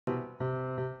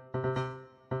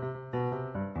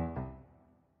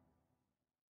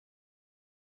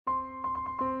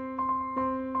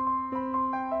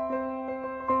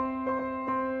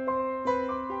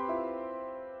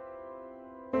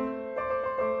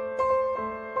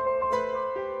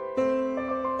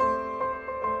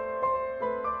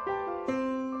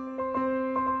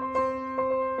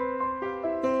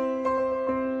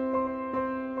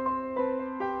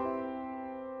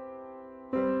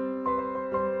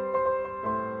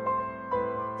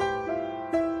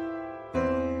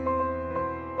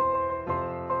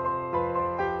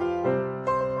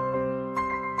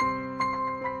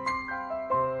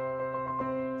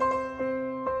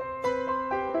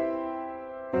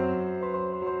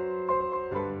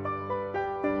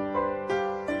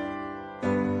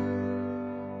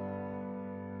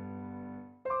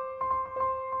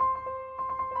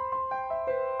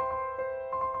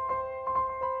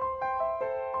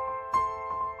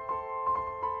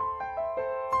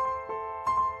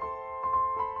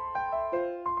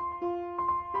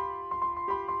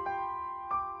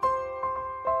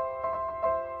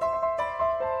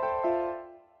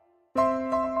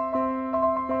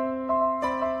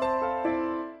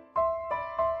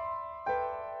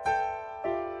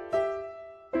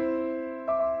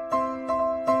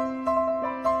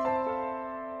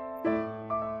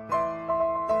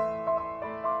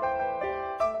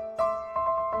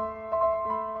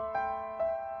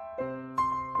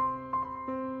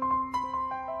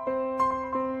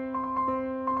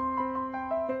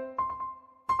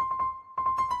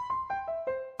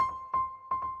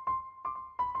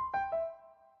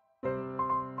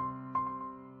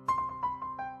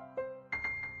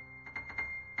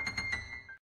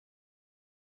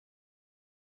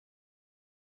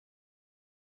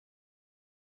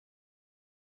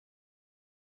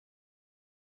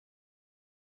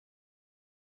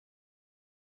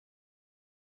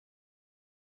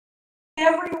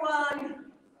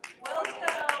Everyone,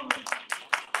 welcome.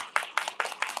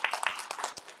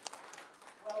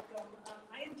 Welcome.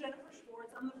 I am Jennifer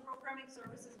Schwartz. I'm the Programming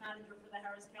Services Manager for the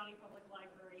Harris County Public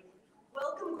Library.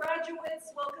 Welcome,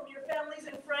 graduates. Welcome your families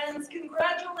and friends.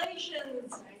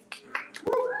 Congratulations.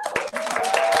 We're honoring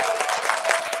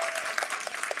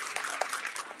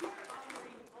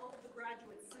all of the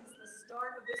graduates since the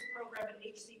start of this program at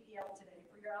HCPL today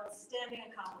for your outstanding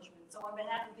accomplishments. So on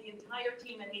behalf of the entire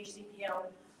team at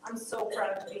HCPL, I'm so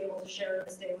proud to be able to share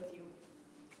this day with you.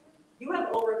 You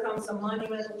have overcome some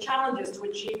monumental challenges to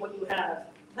achieve what you have,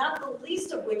 not the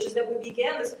least of which is that we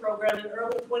began this program in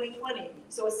early 2020.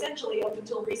 So essentially, up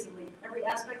until recently, every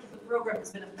aspect of the program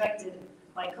has been affected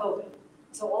by COVID.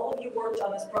 So all of you worked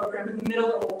on this program in the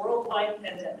middle of a worldwide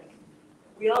pandemic.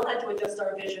 We all had to adjust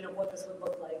our vision of what this would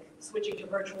look like, switching to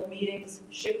virtual meetings,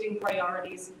 shifting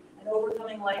priorities, and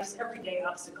overcoming life's everyday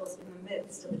obstacles in the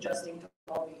midst of adjusting to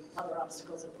all the other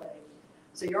obstacles at play.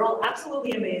 So you're all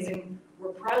absolutely amazing.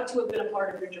 We're proud to have been a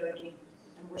part of your journey,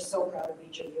 and we're so proud of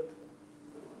each of you.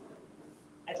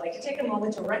 I'd like to take a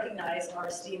moment to recognize our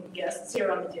esteemed guests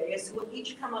here on the dais who will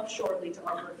each come up shortly to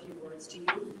offer a few words to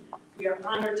you. We are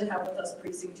honored to have with us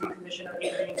Precinct 2 Commissioner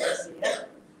Adrian Garcia,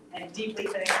 and deeply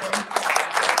thank him.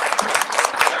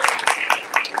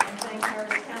 And thank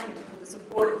Harris County for the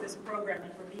support of this program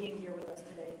and for being here with us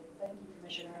today. Thank you,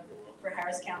 Commissioner, for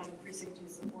Harris County Precinct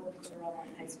 2's support of Clear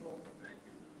Online High School.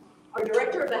 Our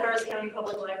Director of the Harris County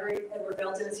Public Library, Edward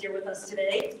Belton, is here with us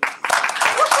today.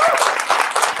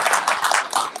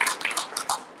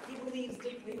 He believes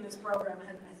deeply in this program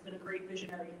and has been a great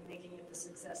visionary in making it the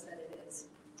success that it is.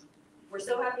 We're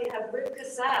so happy to have Rivka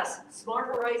Sass,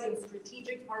 Smart Horizons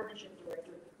Strategic Partnership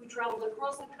Director, who traveled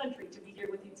across the country to be here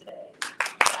with you today.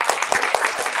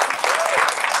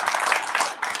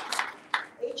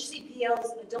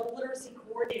 HCPL's Adult Literacy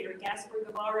Coordinator, Gasper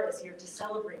Guevara, is here to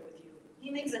celebrate with you. He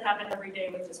makes it happen every day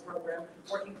with this program,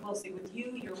 working closely with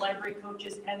you, your library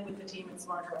coaches, and with the team at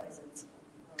Smart Horizons.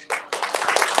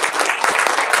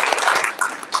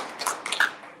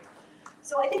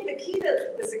 So I think the key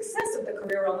to the success of the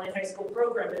Career Online High School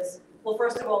program is, well,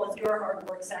 first of all, it's your hard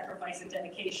work, sacrifice, and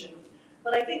dedication.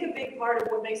 But I think a big part of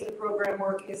what makes the program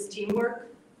work is teamwork.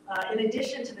 In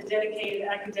addition to the dedicated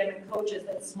academic coaches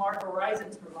that Smart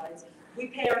Horizons provides, we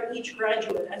pair each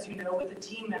graduate, as you know, with a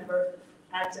team member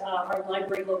at our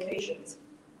library locations.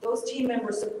 Those team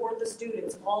members support the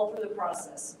students all through the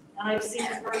process. And I've seen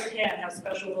firsthand how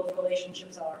special those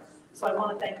relationships are. So I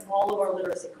want to thank all of our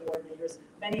literacy coordinators.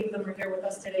 Many of them are here with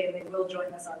us today, and they will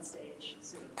join us on stage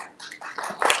soon.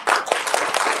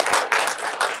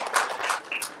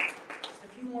 A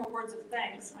few more words of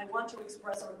thanks. I want to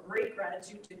express our great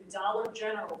gratitude to Dollar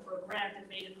General for a grant that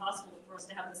made it possible for us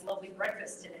to have this lovely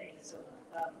breakfast today. So,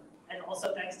 and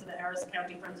also thanks to the Harris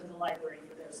County Friends of the Library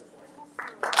for their support.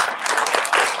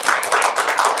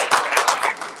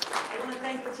 I want to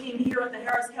thank the team here at the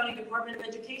Harris County Department of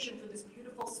Education for this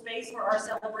beautiful space for our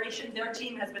celebration. Their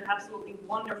team has been absolutely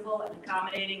wonderful and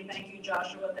accommodating. Thank you,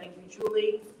 Joshua. Thank you,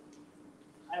 Julie.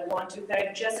 I want to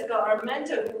thank Jessica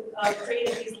Armenta, who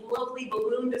created these lovely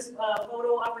balloon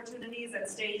photo opportunities and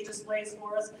stage displays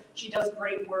for us. She does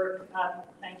great work.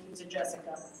 Thank you to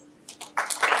Jessica.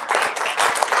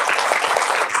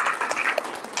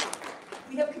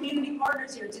 We have community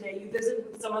partners here today. You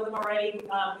visited some of them already.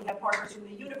 We have partners from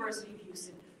the University of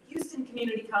Houston, Houston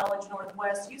Community College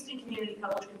Northwest, Houston Community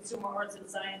College Consumer Arts and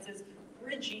Sciences,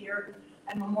 Bridgeyear,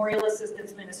 and Memorial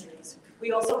Assistance Ministries.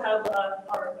 We also have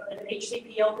our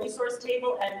HCPL resource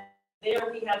table, and there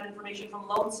we have information from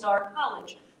Lone Star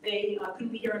College. They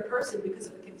couldn't be here in person because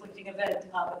of a conflicting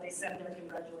event, but they send their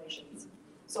congratulations.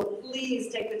 So please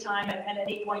take the time at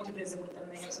any point to visit with them.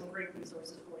 They have some great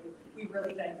resources for you. We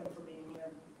really thank them for being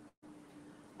here.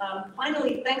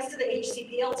 Finally, thanks to the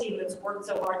HCPL team that's worked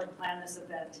so hard to plan this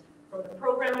event. From the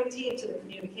programming team to the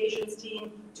communications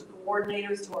team to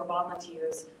coordinators to our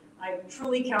volunteers. I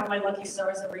truly count my lucky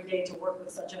stars every day to work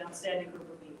with such an outstanding group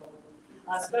of people.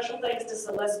 Special thanks to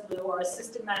Celeste Blue, our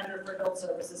Assistant Manager for Adult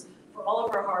Services, for all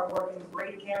of her hard work and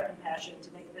great care and passion to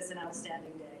make this an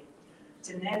outstanding day.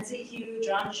 To Nancy Hugh,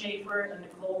 John Schaefer, and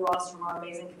Nicole Ross from our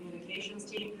amazing communications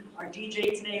team, our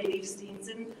DJ today, Leaf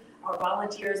Steenson, our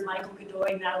volunteers, Michael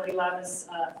Godoy, Natalie Lavis,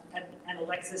 and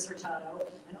Alexis Hurtado,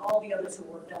 and all the others who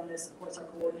worked on this, of course, our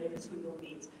coordinators who you'll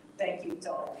meet. Thank you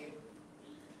to all of you.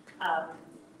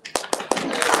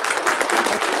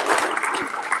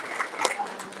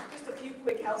 Just a few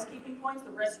quick housekeeping points. The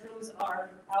restrooms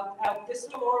are out this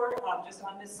door, just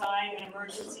on this side, and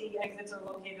emergency exits are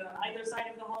located on either side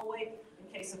of the hallway.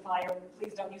 In case of fire,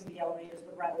 please don't use the elevators,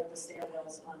 but rather the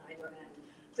stairwells on either end.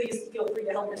 Please feel free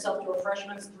to help yourself to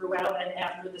refreshments throughout and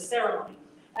after the ceremony.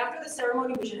 After the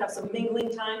ceremony, we should have some mingling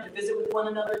time to visit with one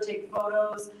another, take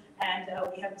photos, and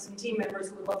we have some team members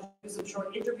who would love to do some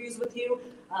short interviews with you.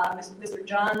 Mr.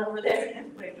 John over there,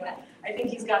 I think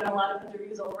he's gotten a lot of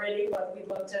interviews already, but we'd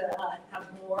love to have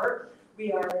more.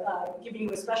 We are giving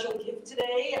you a special gift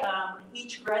today.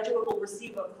 Each graduate will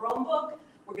receive a Chromebook.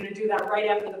 We're going to do that right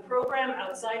after the program,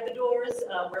 outside the doors,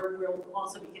 where we'll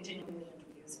also be continuing the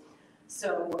interviews.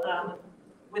 So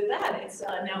with that, it's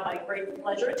now my great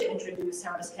pleasure to introduce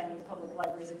Harris County Public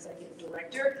Library's Executive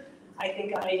Director. I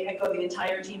think I echo the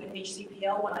entire team at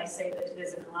HCPL when I say that it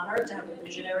is an honor to have a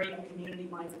visionary and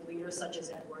community-minded leader such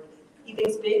as Edward. He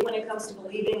thinks big when it comes to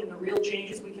believing in the real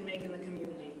changes we can make in the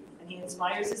community, and he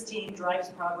inspires his team, drives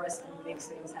progress, and makes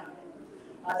things happen.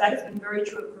 That has been very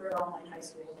true at Career Online High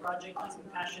School, a project he's been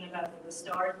passionate about from the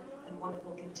start, and one that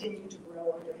will continue to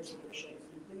grow under his leadership.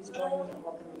 Please join me in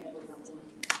welcoming Edward Melton.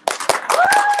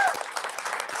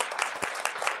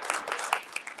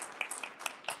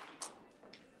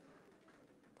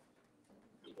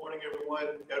 Good morning, everyone.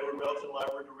 Edward Melton,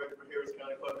 Library Director for Harris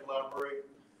County Public Library.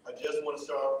 I just want to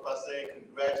start off by saying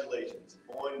congratulations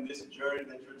on this journey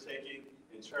that you're taking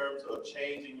in terms of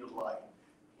changing your life.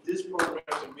 This program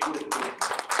to me has been,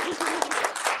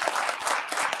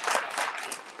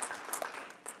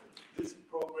 this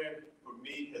program for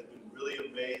me has been really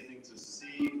amazing to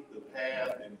see the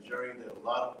path and journey that a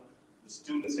lot of the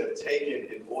students have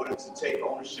taken in order to take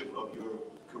ownership of your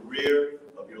career,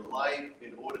 of your life,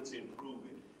 in order to improve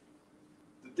it.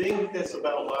 The thing that's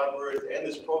about libraries and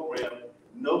this program,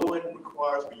 no one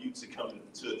requires for you to come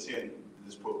to attend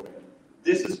this program.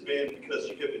 This has been because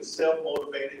you have been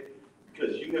self-motivated,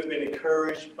 because you have been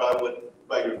encouraged by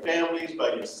your families, by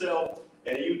yourself,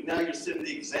 and now you're setting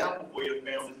the example for your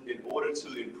families in order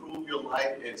to improve your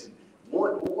life and to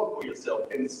want more for yourself.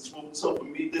 And so for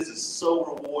me, this is so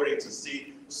rewarding to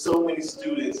see so many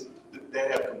students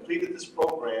that have completed this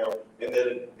program and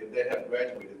that have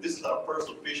graduated. This is our first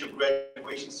official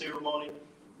graduation ceremony.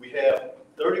 We have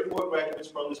 34 graduates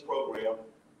from this program.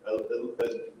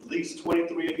 At least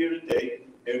 23 are here today,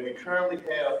 and we currently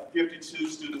have 52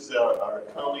 students that are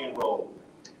currently enrolled.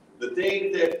 The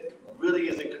thing that really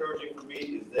is encouraging for me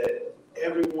is that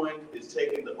everyone is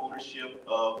taking the ownership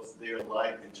of their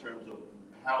life in terms of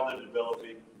how they're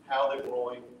developing, how they're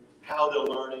growing, how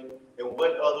they're learning, and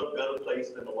what other better place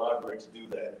than the library to do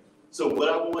that. So what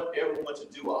I want everyone to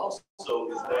do also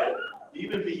is that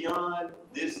even beyond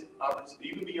this,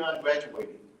 even beyond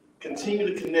graduating,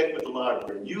 continue to connect with the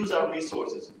library. Use our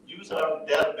resources. Use our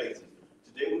databases.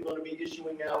 Today we're going to be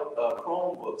issuing out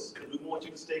Chromebooks because we want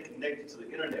you to stay connected to the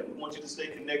internet. We want you to stay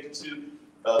connected to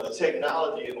the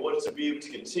technology in order to be able to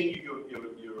continue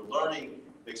your learning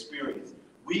experience.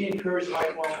 We encourage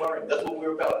lifelong learning. That's what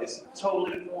we're about. It's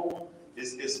totally informal.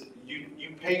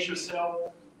 You pace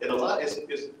yourself. And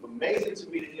it's amazing to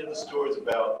me to hear the stories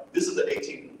about, this is an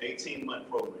 18-month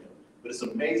program, but it's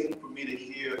amazing for me to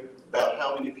hear about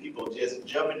how many people just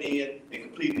jumping in and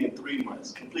completing in 3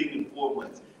 months, completing in 4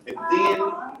 months. And then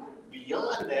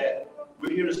beyond that,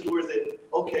 we're hearing stories that,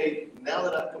 okay, now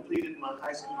that I've completed my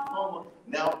high school diploma,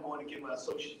 now I'm going to get my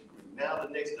associate's degree. Now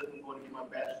the next step, I'm going to get my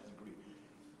bachelor's degree.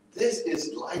 This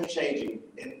is life-changing,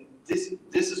 and this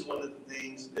is one of the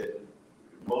things that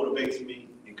motivates me,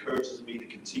 encourages me to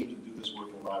continue to do this work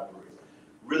in libraries.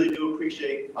 Really do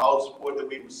appreciate all the support that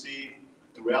we receive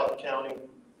throughout the county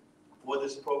for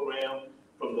this program,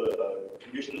 from the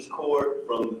Commissioner's Court,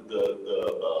 from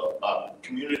the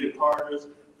community partners,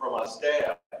 from our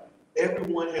staff.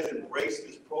 Everyone has embraced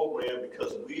this program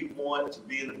because we want to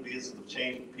be in the business of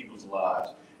changing people's lives.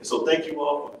 And so thank you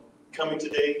all for coming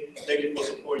today. Thank you for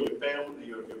supporting your family,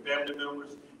 your family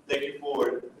members. Thank you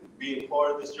for being part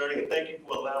of this journey, and thank you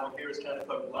for allowing Harris County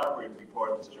Public Library to be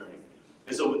part of this journey.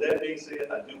 And so with that being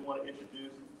said, I do want to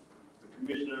introduce the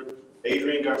Commissioner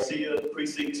Adrian Garcia,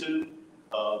 Precinct 2.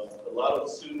 A lot of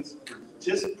the students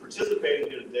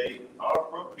participating here today are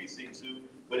from Precinct 2,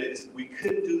 but we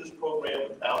couldn't do this program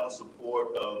without the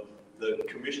support of the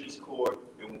Commissioner's Court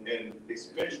and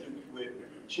especially with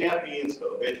champions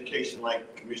of education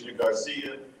like Commissioner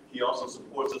Garcia. He also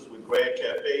supports us with Grad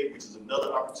Cafe, which is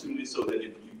another opportunity so that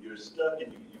if you're stuck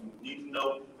and you need to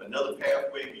know another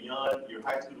pathway beyond your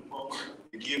high school diploma,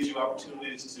 it gives you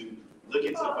opportunities to look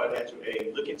into financial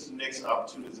aid, look into next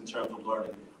opportunities in terms of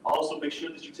learning. Also, make sure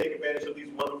that you take advantage of these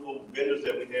wonderful vendors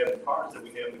that we have and partners that we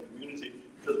have in the community,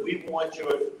 because we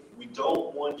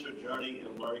don't want your journey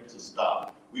in learning to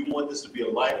stop. We want this to be a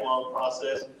lifelong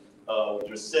process.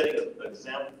 You're setting an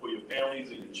example for your families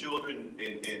and your children,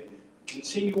 and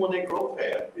continue on that growth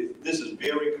path. This is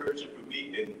very encouraging for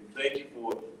me, and thank you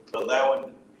for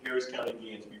allowing Harris County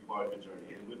again to be part of the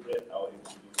journey. And with that, I'll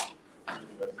introduce the rest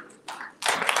of it.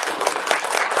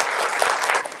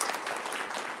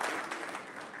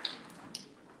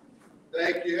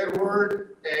 Thank you,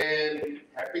 Edward, and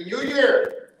Happy New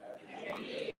Year.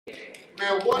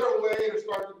 Man, what a way to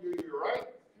start the new year, right?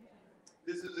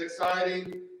 This is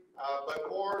exciting, but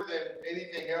more than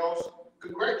anything else,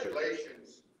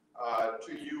 congratulations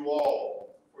to you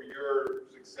all for your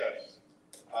success.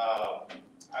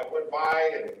 I went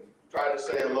by and tried to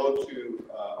say hello to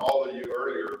all of you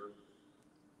earlier,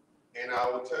 and I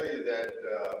will tell you that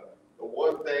the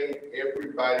one thing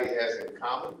everybody has in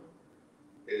common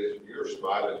is your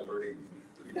smile is pretty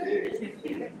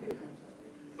big.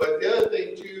 But the other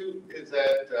thing too is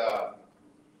that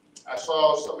I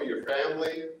saw some of your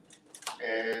family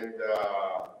and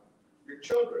your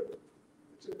children.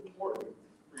 It's important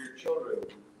for your children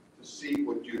to see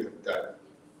what you have done.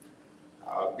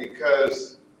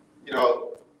 Because, you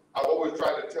know, I've always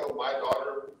tried to tell my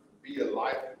daughter, be a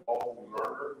lifelong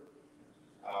learner.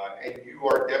 And you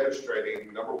are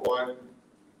demonstrating, number one,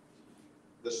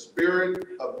 the spirit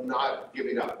of not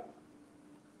giving up.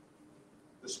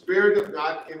 The spirit of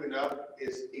not giving up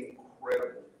is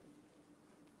incredible.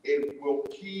 It will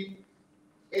keep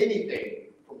anything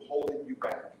from holding you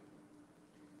back.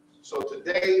 So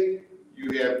today,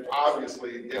 you have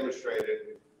obviously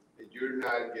demonstrated that you're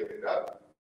not giving up,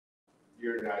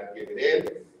 you're not giving in,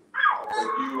 but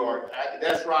you are,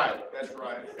 that's right.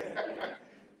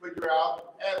 But you're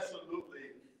out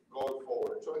absolutely going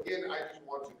forward. So again, I just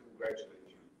want to congratulate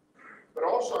you. But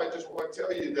also, I just want to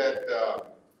tell you that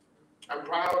I'm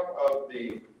proud of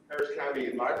the Harris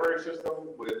County Library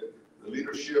System with the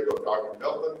leadership of Dr.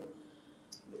 Melvin,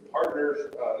 the partners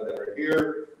that are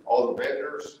here, all the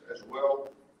vendors as well.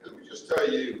 And let me just tell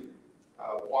you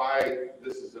why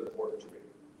this is important to me.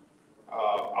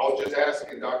 I was just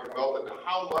asking Dr. Melvin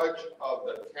how much of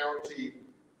the county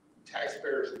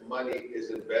taxpayers' money is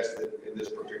invested in this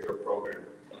particular program.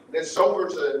 And it's somewhere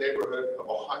in the neighborhood of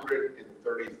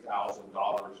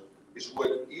 $130,000 is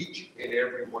what each and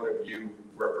every one of you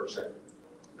represent.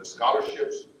 The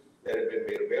scholarships that have been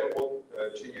made available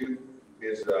to you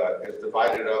is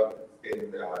divided up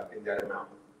in that amount.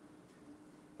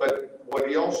 But what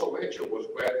he also mentioned was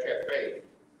Grad Cafe.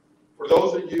 For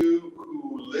those of you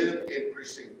who live in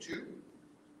Precinct 2,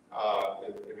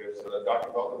 and as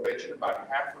Dr. Melton mentioned, about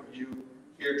half of you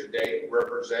here today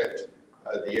represent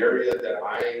the area that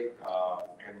I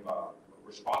am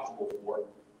responsible for.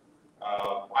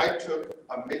 I took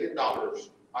 $1 million out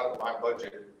of my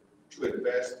budget to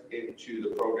invest into the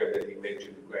program that he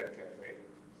mentioned, the Grad Cafe.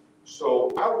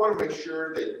 So I want to make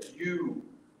sure that you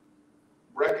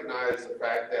recognize the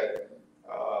fact that,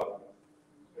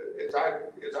 as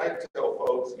I tell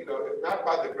folks, you know, if not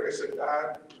by the grace of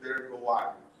God, there go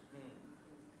I.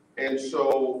 And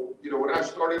so, you know, when I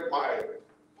started my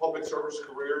public service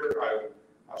career, I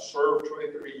served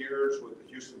 23 years with the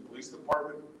Houston Police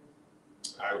Department.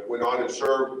 I went on and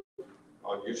served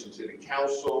on Houston City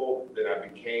Council. Then I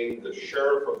became the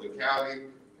sheriff of the county,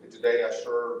 and today I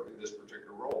serve in this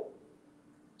particular role.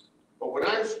 But when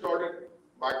I started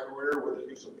my career with the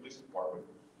Houston Police Department,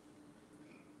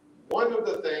 one of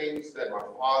the things that my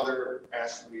father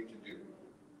asked me to do,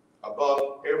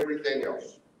 above everything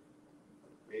else,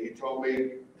 he told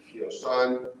me, you know,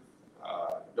 son,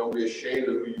 don't be ashamed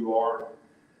of who you are.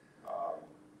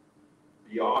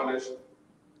 Be honest.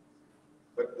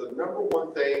 But the number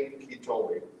one thing he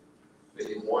told me that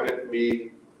he wanted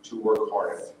me to work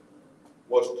hard at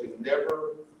was to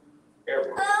never,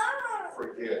 ever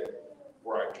forget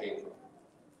where I came from.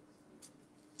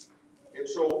 And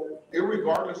so,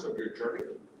 irregardless of your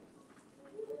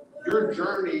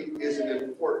journey is an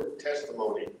important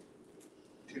testimony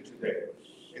to today.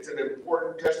 It's an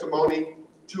important testimony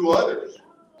to others.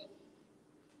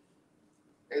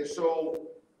 And so,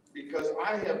 because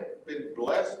I have been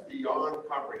blessed beyond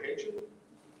comprehension,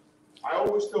 I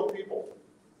always tell people,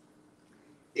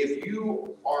 if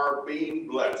you are being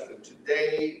blessed, and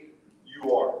today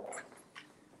you are,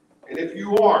 and if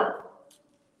you are,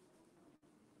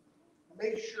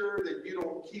 make sure that you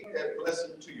don't keep that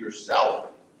blessing to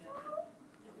yourself,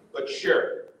 but share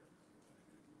it.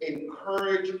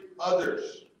 Encourage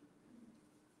others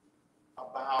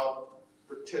about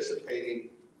participating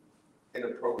in a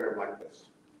program like this.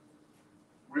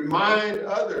 Remind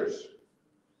others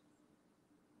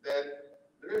that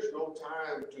there's no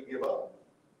time to give up.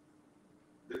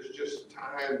 There's just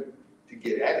time to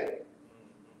get at it.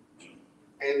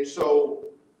 And so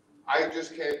I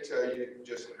just can't tell you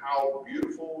just how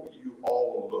beautiful you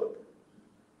all look.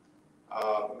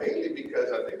 Mainly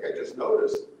because I think I just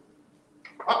noticed,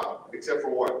 except for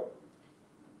one.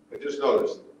 just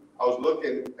noticed, I was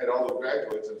looking at all the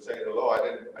graduates and saying hello. I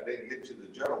didn't get to the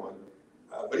gentleman,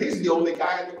 but he's the only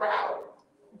guy in the crowd.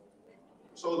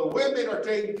 So the women are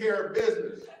taking care of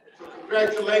business. So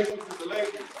congratulations to the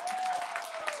ladies.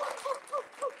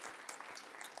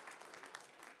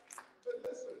 But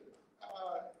listen,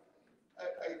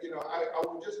 I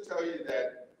will just tell you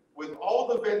that with all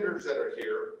the vendors that are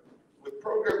here, with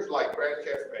programs like Grad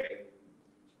Cafe,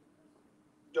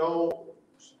 don't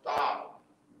stop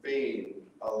being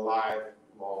a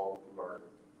lifelong learner.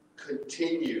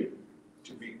 Continue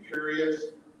to be curious,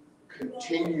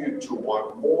 continue to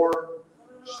want more,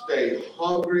 stay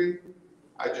hungry.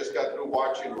 I just got through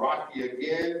watching Rocky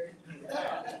again.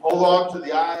 Hold on to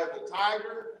the eye of the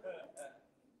tiger.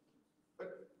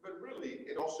 But really,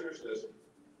 in all seriousness,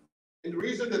 and the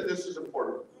reason that this is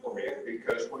important for me is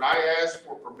because when I asked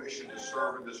for permission to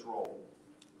serve in this role,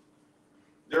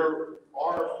 there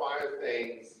are 5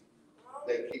 things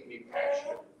that keep me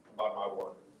passionate about my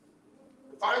work.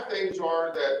 The 5 things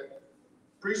are that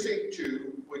Precinct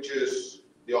 2, which is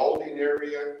the Aldine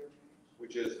area,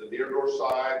 which is the near north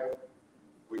side,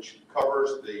 which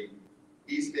covers the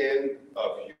east end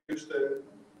of Houston,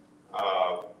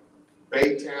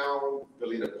 Baytown,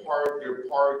 Galena Park, Deer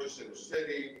Park, Jacinto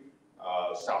City,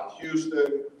 South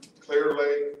Houston, Clear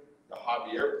Lake, the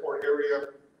Hobby Airport area,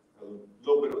 a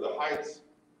little bit of the Heights.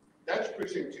 That's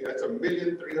Precinct 2. That's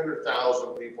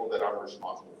 1,300,000 people that I'm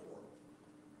responsible for.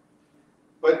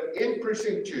 But in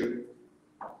Precinct 2,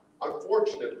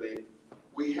 unfortunately,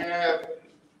 we have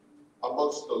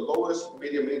amongst the lowest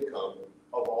medium income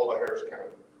of all of Harris County.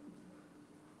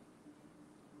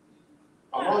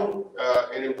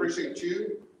 And in Precinct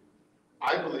 2,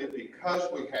 I believe because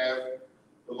we have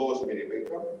the lowest medium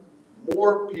income,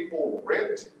 more people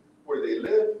rent where they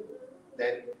live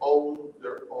than own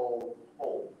their own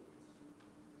home.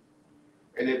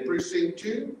 And in Precinct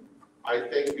 2, I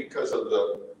think because of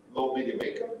the low medium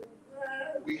income,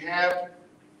 we have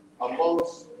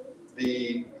amongst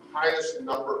the highest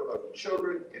number of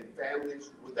children and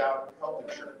families without health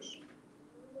insurance.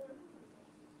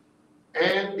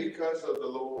 And because of the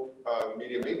low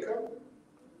medium income,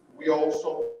 we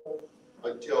also,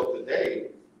 until today,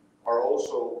 are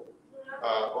also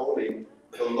owning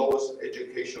the lowest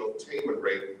educational attainment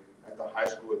rate at the high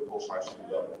school and post-high school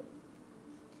level.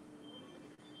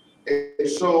 And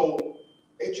so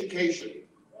education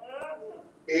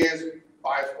is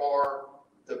by far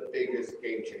the biggest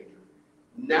game changer.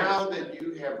 Now that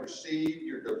you have received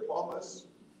your diplomas,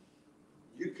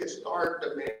 you can start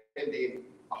demanding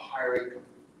a higher income.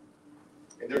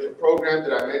 And there's a program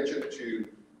that I mentioned to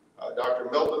Dr.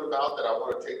 Melton about that I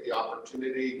want to take the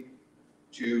opportunity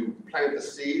to plant the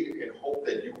seed and hope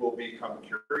that you will become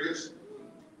curious.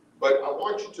 But I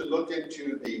want you to look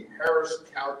into the Harris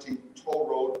County Toll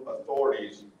Road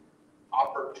Authority's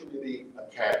Opportunity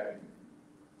Academy.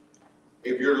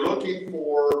 If you're looking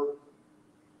for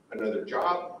another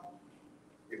job,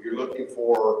 if you're looking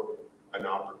for an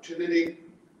opportunity,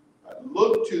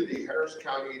 look to the Harris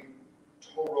County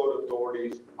Toll Road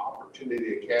Authority's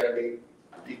Opportunity Academy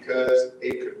because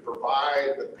it could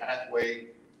provide the pathway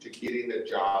to getting a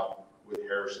job with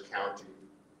Harris County,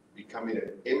 becoming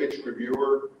an image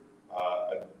reviewer,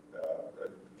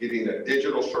 getting a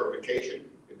digital certification.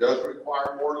 It does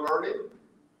require more learning,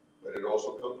 but it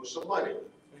also comes with some money.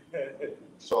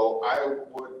 So I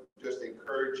would just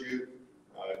encourage you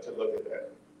to look at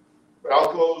that. But I'll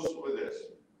close with this.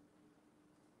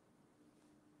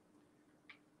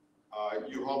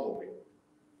 You humble me.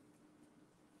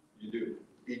 You do.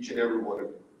 Each and every one of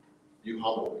you. You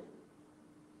humble me.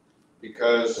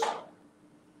 Because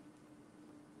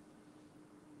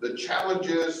the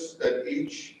challenges that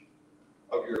each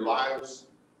of your lives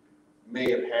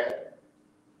may have had,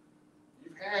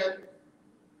 you've had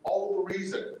all the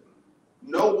reason.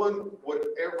 No one would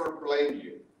ever blame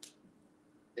you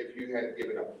if you had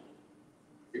given up,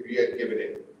 if you had given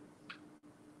in.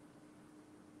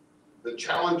 The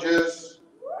challenges,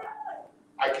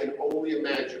 I can only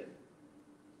imagine.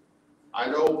 I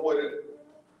know what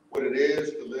it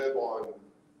is to live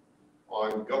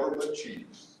on government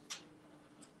cheese.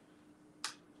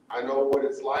 I know what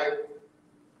it's like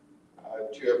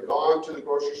to have gone to the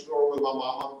grocery store with my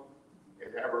mama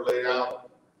and have her laid out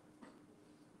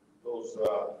those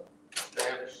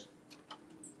stamps.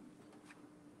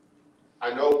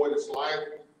 I know what it's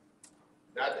like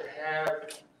not to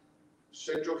have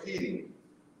central heating.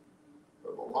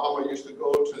 But my mama used to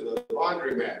go to the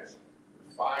laundromats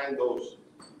and find those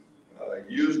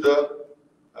used up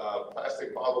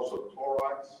plastic bottles of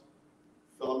Clorox,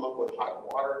 fill them up with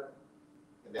hot water,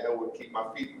 and that would keep my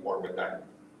feet warm at night.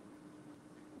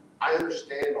 I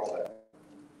understand all that.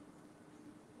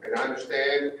 And I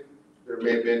understand there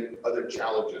may have been other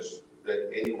challenges that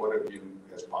any one of you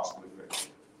has possibly faced.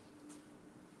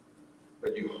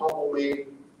 But you humble me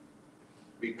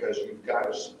because you've got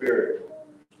a spirit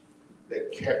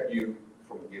that kept you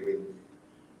from giving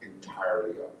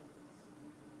entirely up.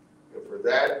 And for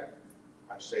that,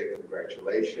 I say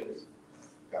congratulations.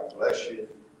 God bless you.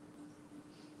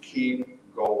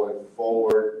 Keep going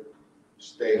forward.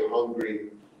 Stay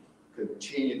hungry.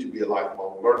 Continue to be a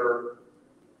lifelong learner.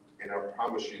 And I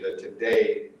promise you that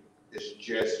today is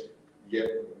just yet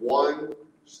one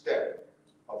step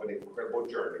of an incredible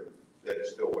journey that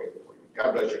is still waiting for you.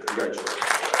 God bless you. Congratulations.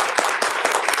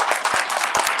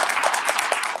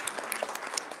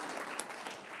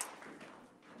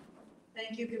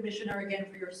 Thank you, Commissioner, again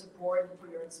for your support and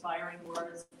for your inspiring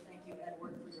words. Thank you,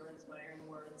 Edward, for your inspiring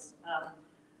words.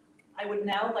 I would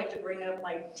now like to bring up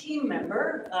my team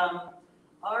member.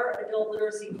 Our adult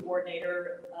literacy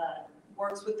coordinator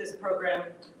works with this program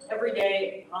every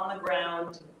day on the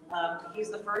ground. He's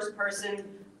the first person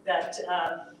that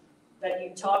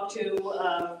you talk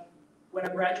to when a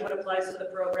graduate applies to the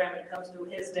program. It comes through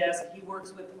his desk. He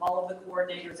works with all of the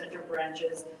coordinators at your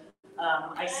branches.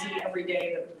 I see every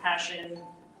day the passion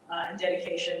and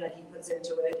dedication that he puts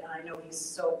into it. I know he's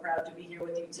so proud to be here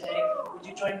with you today. Would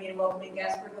you join me in welcoming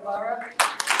Gasper Guevara?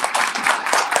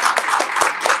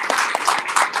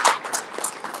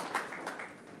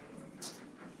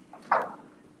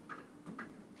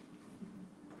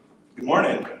 Good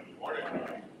morning. Good morning.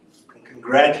 And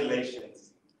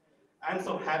congratulations. I'm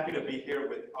so happy to be here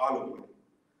with all of you.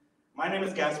 My name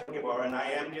is Gasper Guevara, and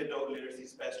I am the Adult Literacy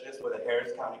Specialist for the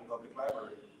Harris County Public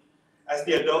Library. As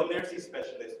the Adult Literacy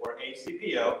Specialist for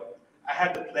HCPL, I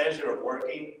had the pleasure of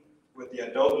working with the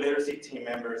adult literacy team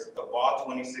members of all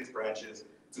 26 branches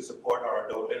to support our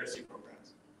adult literacy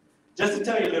programs. Just to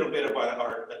tell you a little bit about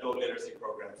our adult literacy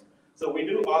programs. So we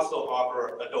do also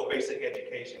offer adult basic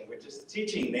education, which is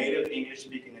teaching native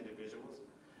English-speaking individuals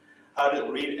how to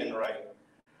read and write.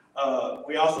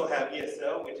 We also have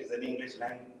ESL, which is an English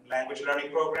language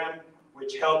learning program,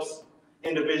 which helps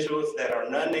individuals that are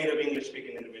non-native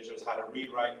English-speaking individuals how to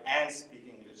read, write, and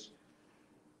speak English.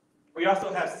 We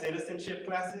also have citizenship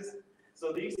classes.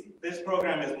 So this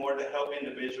program is more to help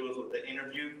individuals with the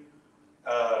interview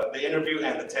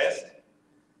and the test.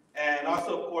 And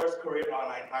also, of course, Career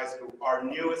Online High School, our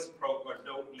newest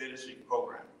adult literacy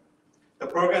program. The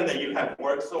program that you have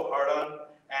worked so hard on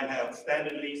and have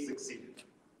steadily succeeded.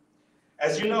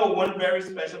 As you know, one very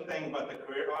special thing about the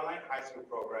Career Online High School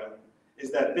program is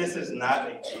that this is not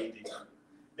a GED.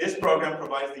 This program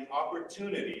provides the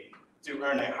opportunity to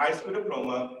earn a high school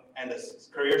diploma and a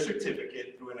career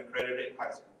certificate through an accredited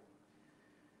high school.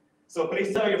 So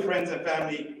please tell your friends and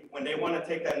family when they want to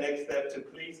take that next step to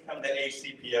please come to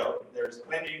HCPL. There's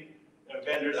plenty of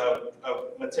vendors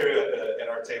of material at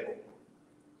our table.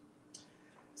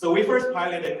 So we first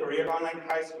piloted Career Online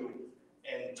High School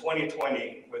in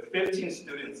 2020 with 15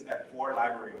 students at 4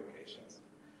 library locations.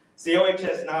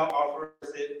 COHS now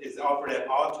is offered at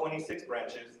all 26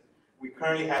 branches. We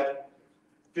currently have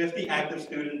 50 active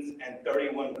students and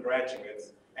 31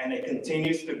 graduates, and it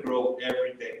continues to grow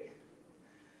every day.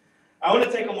 I want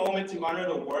to take a moment to honor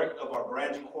the work of our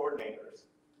branch coordinators.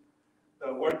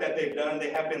 The work that they've done, they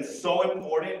have been so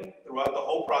important throughout the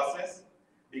whole process,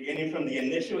 beginning from the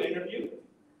initial interview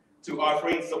to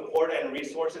offering support and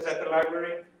resources at the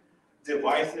library,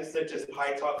 devices such as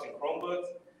PyTalks and Chromebooks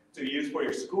to use for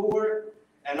your schoolwork,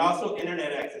 and also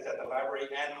internet access at the library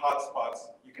and hotspots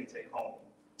you can take home.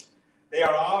 They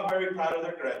are all very proud of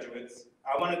their graduates.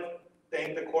 I want to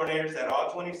thank the coordinators at all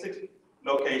 26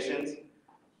 locations.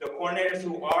 The coordinators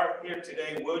who are here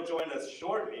today will join us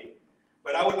shortly,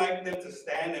 but I would like them to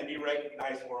stand and be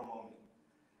recognized for a moment.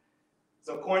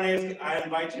 So coordinators, I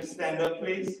invite you to stand up,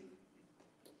 please.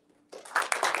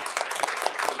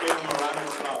 Give them a round of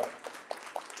applause.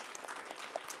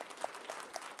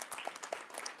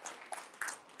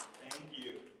 Thank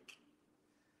you.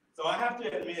 So I have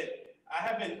to admit, I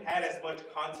haven't had as much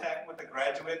contact with the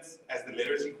graduates as the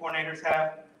literacy coordinators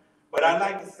have, but I'd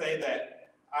like to say that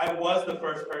I was the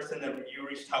first person that you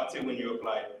reached out to when you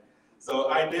applied. So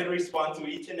I did respond to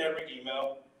each and every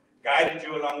email, guided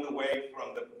you along the way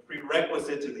from the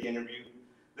prerequisite to the interview.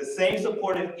 The same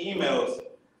supportive emails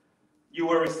you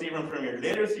were receiving from your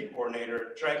literacy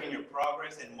coordinator, tracking your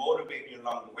progress and motivating you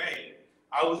along the way,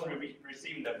 I was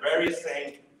receiving the very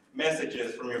same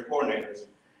messages from your coordinators.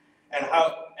 And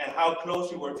how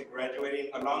close you were to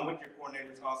graduating, along with your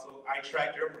coordinators also, I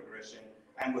tracked your progression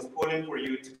and was pulling for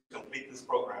you to complete this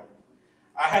program.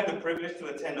 I had the privilege to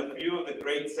attend a few of the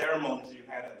great ceremonies you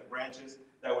had at the branches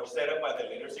that were set up by the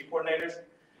literacy coordinators,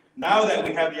 Now that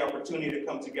we have the opportunity to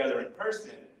come together in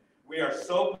person, we are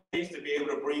so pleased to be able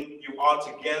to bring you all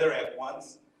together at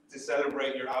once to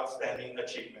celebrate your outstanding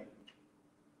achievement.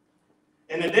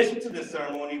 In addition to this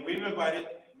ceremony, we've invited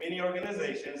many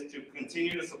organizations to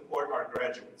continue to support our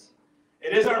graduates.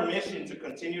 It is our mission to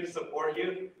continue to support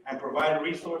you and provide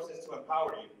resources to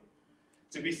empower you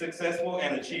to be successful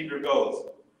and achieve your goals.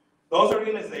 Those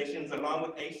organizations, along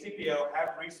with HCPL,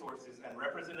 have resources and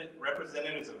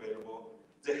representatives available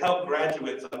to help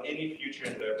graduates on any future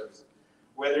endeavors,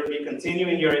 whether it be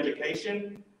continuing your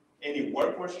education, any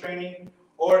workforce training,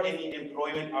 or any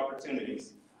employment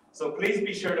opportunities. So please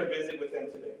be sure to visit with them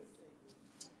today.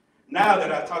 Now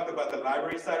that I've talked about the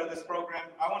library side of this program,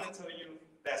 I want to tell you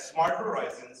that Smart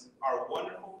Horizons, our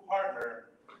wonderful partner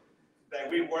that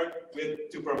we work with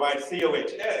to provide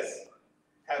COHS,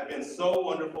 have been so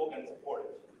wonderful and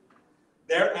supportive.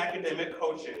 Their academic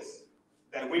coaches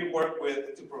that we work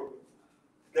with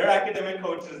they're academic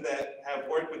coaches that have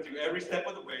worked with you every step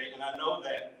of the way, and I know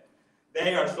that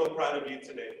they are so proud of you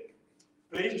today.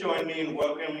 Please join me in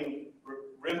welcoming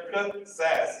Rivka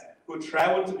Sass, who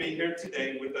traveled to be here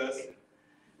today with us.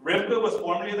 Rivka was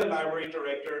formerly the library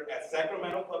director at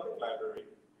Sacramento Public Library,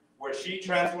 where she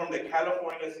transformed the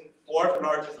California's 4th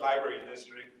largest library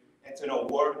district into an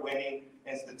award-winning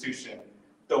institution.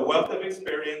 The wealth of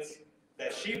experience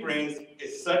that she brings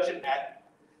is such an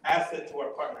asset to our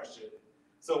partnership.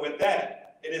 So with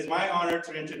that, it is my honor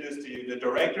to introduce to you the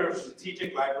Director of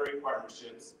Strategic Library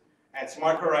Partnerships and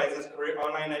Smart Horizons Career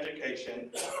Online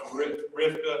Education,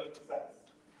 Rivka Sass.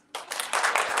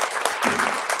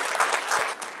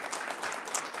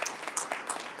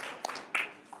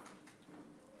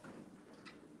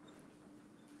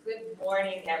 Good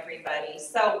morning, everybody.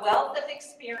 So wealth of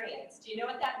experience, do you know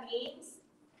what that means?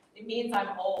 It means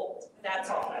I'm old,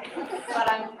 that's all.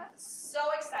 But I'm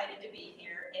so excited to be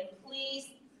here, and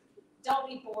please don't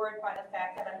be bored by the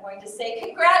fact that I'm going to say,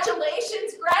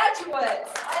 congratulations,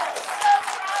 graduates! I am so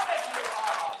proud of you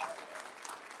all.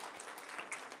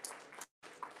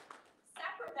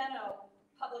 Sacramento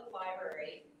Public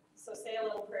Library, so say a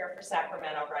little prayer for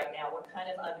Sacramento right now. We're kind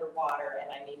of underwater, and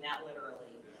I mean that literally.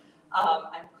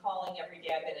 I'm calling every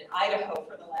day. I've been in Idaho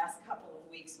for the last couple of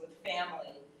weeks with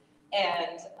family,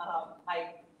 and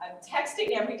I'm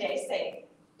texting every day saying,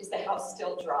 is the house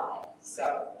still dry?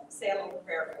 So say a little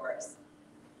prayer for us.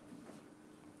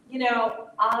 You know,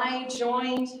 I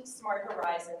joined Smart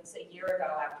Horizons a year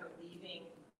ago after leaving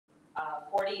a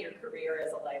 40-year career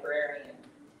as a librarian.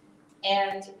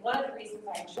 And one of the reasons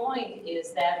I joined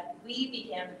is that we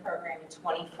began the program in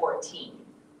 2014.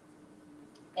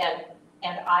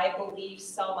 And I believe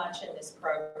so much in this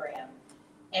program.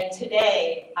 And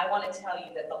today, I want to tell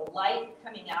you that the light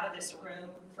coming out of this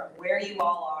room from where you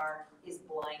all are is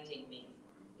blinding me.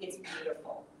 It's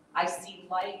beautiful. I see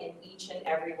light in each and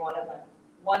every one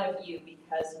of you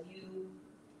because you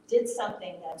did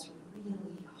something that's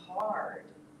really hard.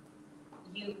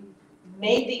 You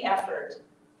made the effort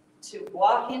to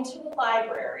walk into the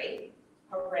library,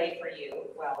 hooray for you,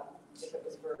 well, if it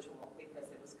was virtual because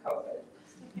it was COVID.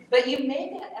 But you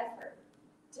made that effort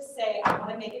to say, I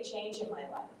want to make a change in my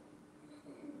life.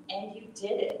 And you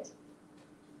did it.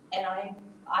 And I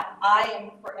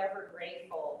am forever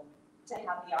grateful to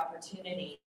have the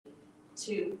opportunity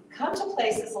to come to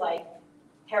places like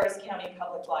Harris County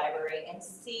Public Library and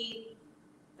see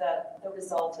the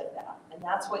result of that. And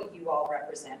that's what you all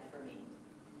represent for me.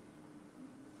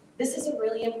 This is a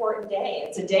really important day.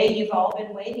 It's a day you've all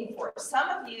been waiting for. Some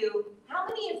of you, how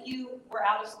many of you were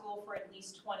out of school for at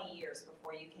least 20 years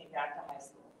before you came back to high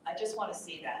school? I just want to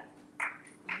see that.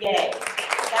 Yay.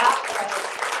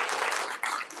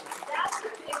 That's a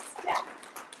big step.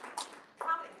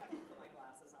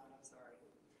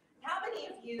 How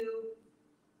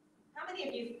many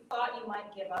of you thought you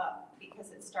might give up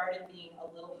because it started being a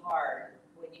little hard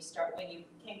when you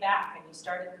came back and you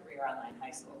started Career Online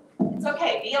High School? It's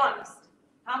okay, be honest.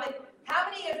 How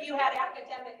many of you had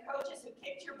academic coaches who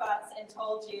kicked your butts and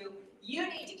told you, you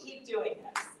need to keep doing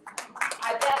this?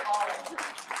 I bet all of you. We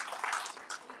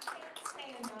can't say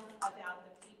enough about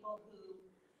the people who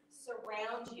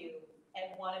surround you and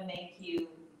want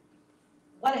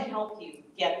to help you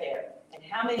get there. And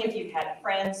how many of you had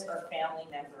friends or family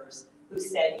members who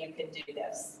said you can do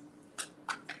this?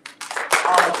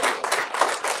 All of you.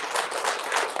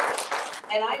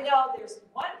 And I know there's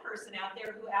one person out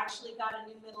there who actually got a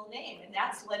new middle name, and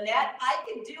that's Lynette, I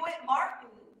can do it, Martin.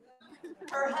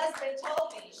 Her husband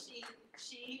told me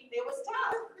it was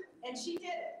tough, and she did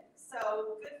it.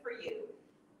 So good for you.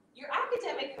 Your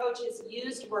academic coaches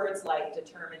used words like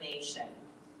determination,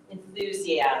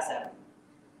 enthusiasm,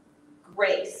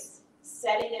 grace,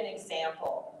 setting an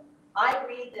example, I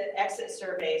read the exit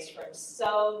surveys from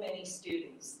so many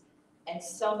students, and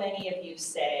so many of you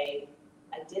say,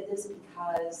 I did this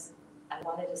because I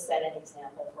wanted to set an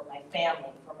example for my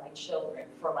family, for my children,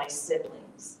 for my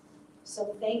siblings.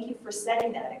 So thank you for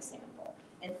setting that example.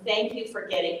 And thank you for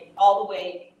getting all the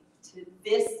way to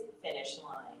this finish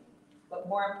line. But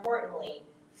more importantly,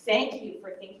 thank you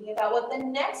for thinking about what the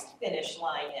next finish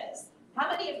line is. How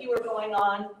many of you are going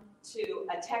on to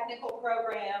a technical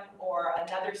program or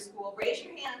another school? Raise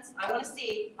your hands. I want to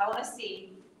see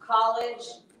college,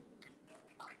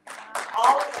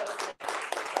 all of those things,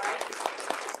 right?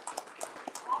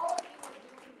 All of you are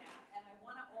doing that, and I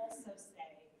want to also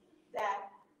say that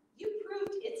you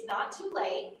proved it's not too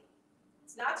late.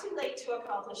 It's not too late to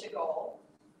accomplish a goal.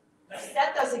 You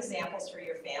set those examples for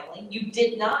your family. You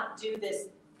did not do this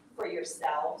for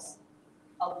yourselves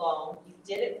alone. You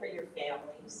did it for your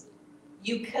families.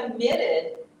 You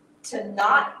committed to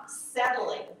not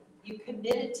settling. You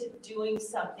committed to doing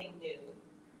something new.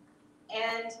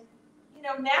 And, you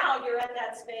know, now you're at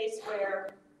that space where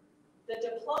the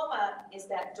diploma is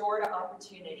that door to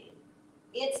opportunity.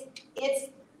 It's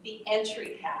the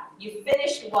entry path. You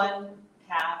finished one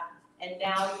path, and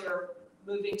now you're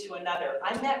moving to another.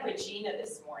 I met Regina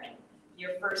this morning,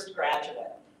 your first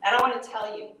graduate. And I want to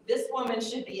tell you, this woman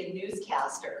should be a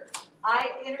newscaster.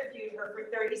 I interviewed her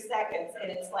for 30 seconds,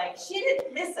 and it's like, she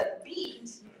didn't miss a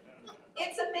beat.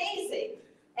 It's amazing.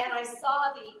 And I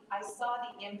saw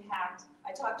the impact.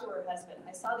 I talked to her husband.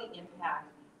 I saw the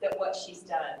impact that what she's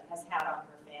done has had on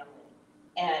her family.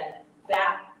 And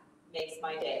that makes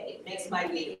my day. It makes my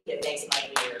week. It makes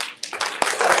my year.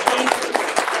 So thank you.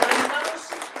 And I know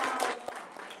she's not alone.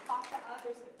 I talk to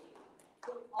others of you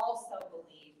who also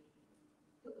believe,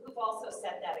 who've also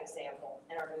set that example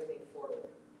and are moving forward.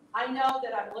 I know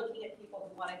that I'm looking at people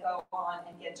who want to go on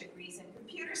and get degrees in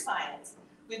computer science.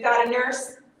 We've got a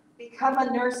nurse, become a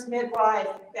nurse midwife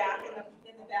back in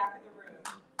the back of the room.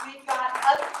 We've got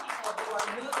other people who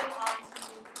are moving on to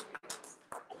new careers.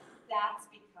 That's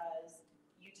because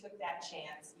you took that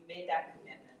chance, you made that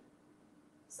commitment.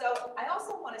 So I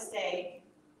also want to say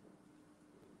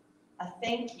a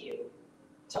thank you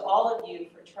to all of you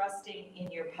for trusting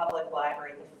in your public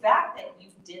library. The fact that you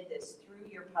did this through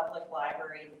your public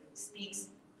library speaks,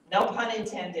 no pun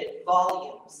intended,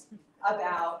 volumes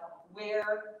about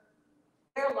where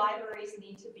libraries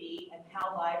need to be and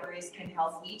how libraries can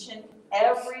help each and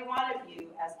every one of you,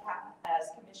 as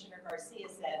Commissioner Garcia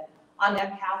said, on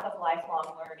that path of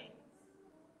lifelong learning.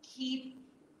 Keep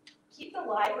the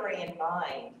library in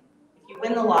mind. If you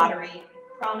win the lottery,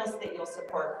 promise that you'll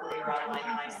support Career Online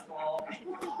High School.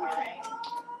 All right?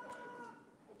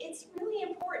 It's really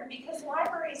important because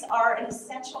libraries are an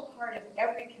essential part of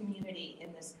every community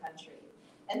in this country.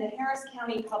 And the Harris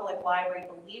County Public Library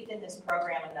believed in this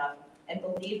program enough and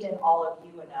believed in all of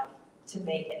you enough to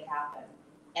make it happen.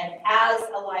 And as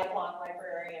a lifelong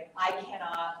librarian, I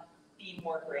cannot be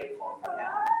more grateful for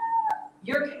that.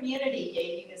 Your community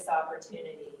gave you this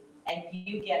opportunity, and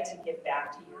you get to give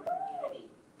back to your community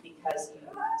because you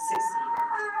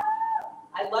succeeded.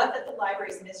 I love that the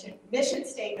library's mission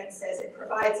statement says it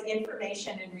provides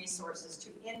information and resources to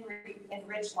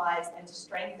enrich lives and to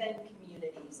strengthen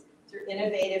communities through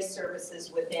innovative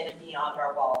services within and beyond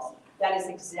our walls. That is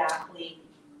exactly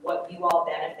what you all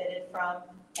benefited from.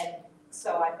 And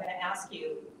so I'm going to ask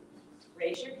you,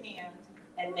 raise your hand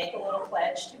and make a little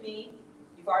pledge to me.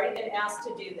 You've already been asked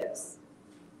to do this.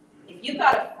 If you've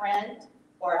got a friend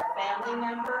or a family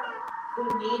member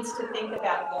who needs to think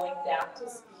about going back to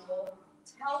school,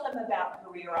 tell them about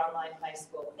Career Online High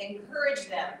School. Encourage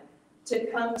them to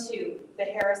come to the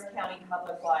Harris County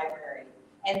Public Library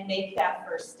and make that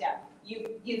first step.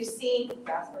 You've seen,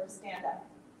 Jasper, stand up.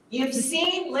 You've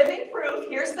seen living proof.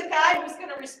 Here's the guy who's going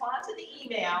to respond to the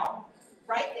email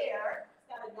right there.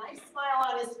 He's got a nice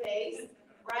smile on his face,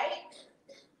 right?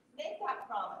 Make that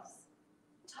promise.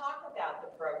 Talk about the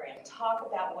program. Talk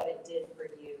about what it did for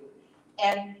you.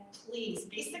 And please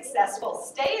be successful.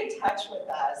 Stay in touch with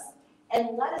us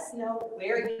and let us know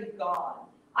where you've gone.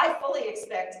 I fully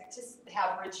expect to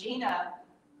have Regina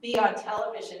be on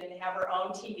television and have her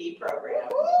own TV program.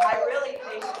 I really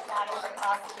think that is a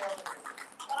possibility.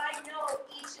 But I know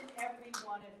each and every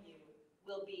one of you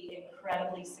will be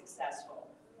incredibly successful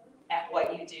at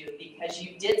what you do because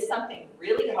you did something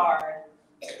really hard,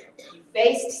 you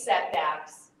faced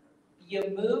setbacks,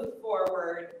 you moved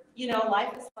forward. You know,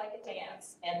 life is like a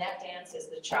dance, and that dance is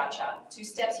the cha-cha. 2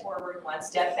 steps forward, 1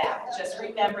 step back. Just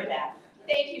remember that.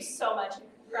 Thank you so much.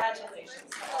 Congratulations.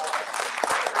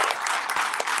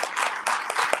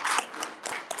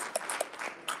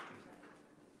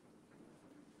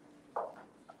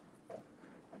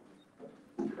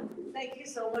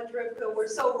 so much, Rivka. We're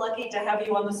so lucky to have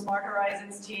you on the Smart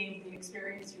Horizons team. The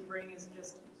experience you bring is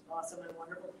just awesome and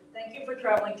wonderful. Thank you for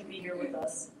traveling to be here with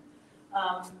us.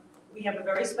 We have a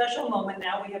very special moment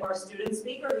now. We have our student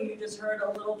speaker who you just heard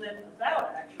a little bit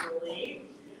about, actually.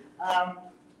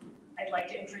 I'd like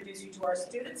to introduce you to our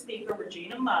student speaker,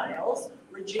 Regina Miles.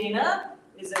 Regina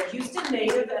is a Houston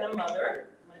native and a mother.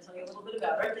 I'm going to tell you a little bit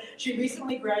about her. She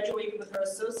recently graduated with her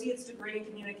associate's degree in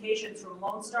communications from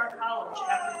Lone Star College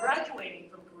after graduating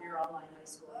from Career Online High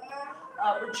School.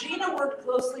 Regina worked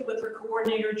closely with her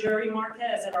coordinator, Jerry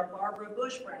Marquez, at our Barbara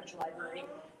Bush Branch Library.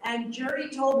 And Jerry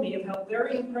told me of how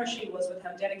very impressed she was with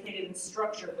how dedicated and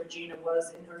structured Regina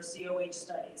was in her COH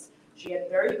studies. She had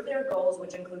very clear goals,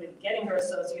 which included getting her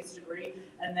associate's degree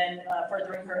and then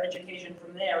furthering her education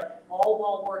from there, all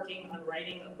while working on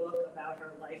writing a book about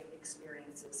her life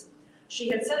experiences. She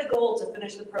had set a goal to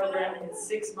finish the program in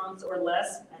 6 months or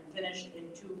less and finished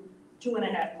in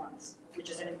 2.5 months,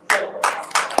 which is an incredible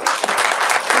accomplishment.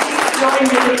 Please join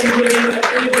me in giving a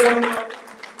big warm welcome.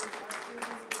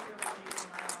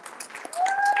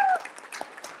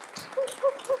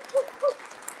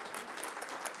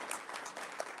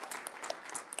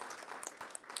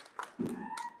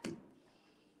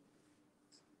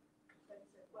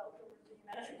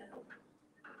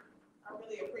 I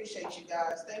really appreciate you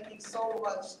guys. Thank you so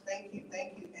much. Thank you,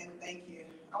 and thank you.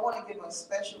 I want to give a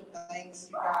special thanks,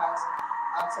 you guys,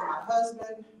 to my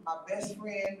husband, my best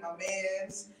friend, my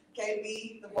mans,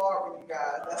 KB, the barber, you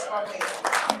guys. That's my man. I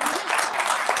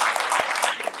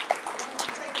want to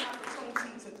take an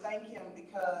opportunity to thank him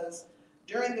because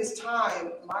during this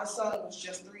time, my son was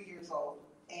just 3 years old,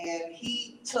 and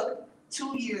he took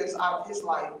 2 years out of his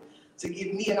life to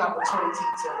give me an opportunity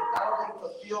to not only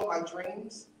fulfill my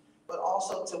dreams, but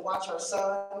also to watch our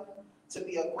son to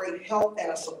be a great help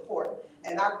and a support.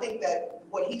 And I think that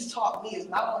what he's taught me is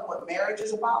not only what marriage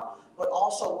is about, but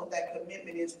also what that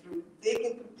commitment is through thick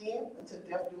and through thin, until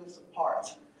death do us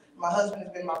apart. My husband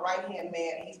has been my right-hand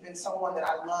man. He's been someone that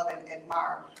I love and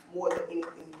admire more than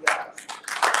anything, you guys.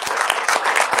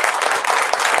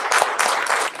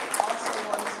 I also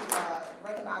want to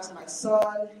recognize my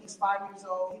son. He's 5 years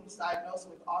old. He was diagnosed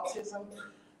with autism.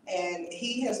 And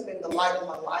he has been the light of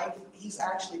my life. He's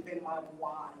actually been my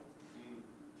why.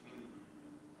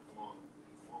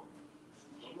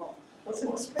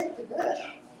 Wasn't expecting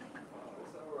that.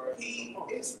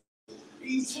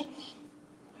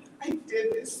 I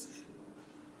did this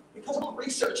because I'm a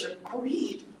researcher.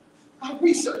 I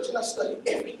research and I study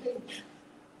everything.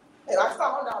 And I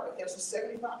found out that there's a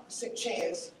 75%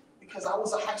 chance, because I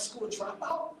was a high school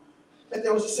dropout, that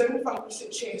there was a 75%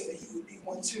 chance that he would be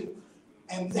one too.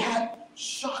 And that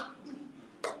shocked me.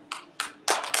 I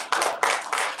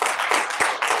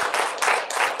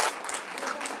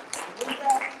went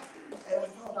back and I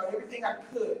found out everything I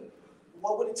could.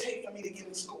 What would it take for me to get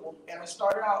in school? And I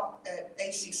started out at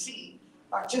ACC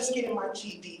by just getting my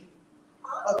GED.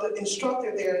 The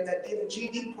instructor there that did the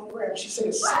GED program, she said,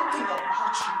 "It's something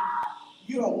about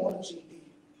you. You don't want a GED.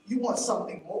 You want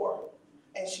something more."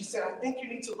 And she said, "I think you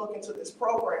need to look into this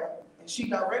program." And she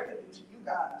directed me to you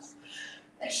guys.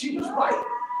 And she was right.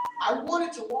 I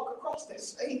wanted to walk across that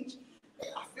stage.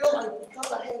 I feel like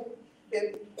because I had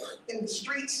been in the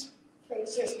streets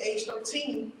since age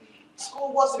 13,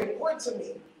 school wasn't important to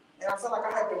me. And I felt like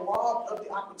I had been robbed of the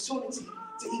opportunity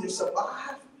to either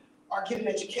survive or get an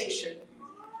education.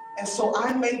 And so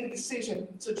I made the decision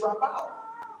to drop out.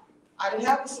 I didn't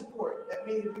have the support that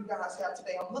many of you guys have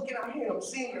today. I'm looking out here and I'm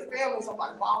seeing your families. I'm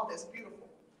like, wow, that's beautiful.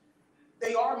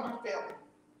 They are my family.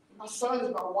 My son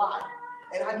is my wife.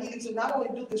 And I needed to not only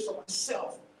do this for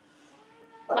myself,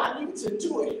 but I needed to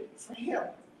do it for him,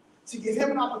 to give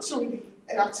him an opportunity.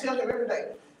 And I tell him every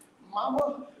day,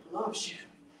 Mama loves you,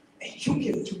 and you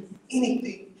can do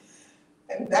anything.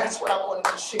 And that's what I wanted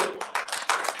to share.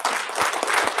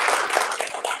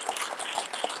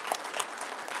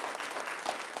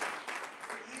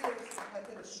 For years, I have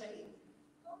been ashamed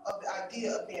of the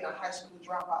idea of being a high school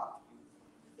dropout.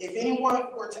 If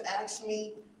anyone were to ask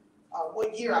me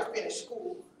what year I finished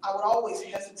school, I would always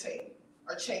hesitate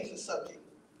or change the subject.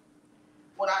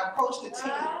 When I approached the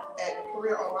team at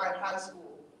Career Online High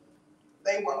School,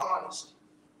 they were honest.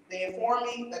 They informed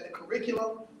me that the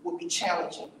curriculum would be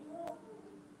challenging,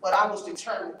 but I was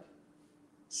determined,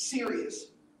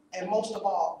 serious, and most of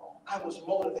all, I was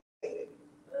motivated.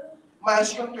 My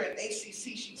instructor at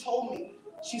ACC, she told me,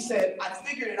 she said, "I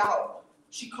figured it out."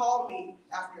 She called me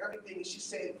after everything and she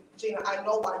said, "Gina, I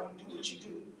know why you do what you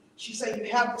do." She said, "You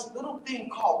have this little thing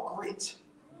called grit."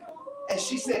 And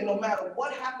she said, no matter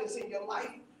what happens in your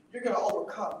life, you're gonna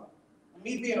overcome.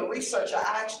 Me being a researcher,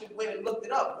 I actually went and looked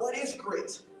it up. What is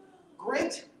grit?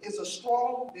 Grit is a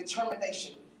strong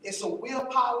determination. It's a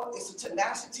willpower, it's a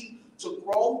tenacity to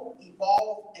grow,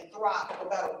 evolve, and thrive no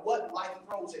matter what life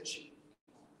throws at you.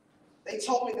 They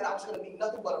told me that I was going to be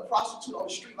nothing but a prostitute on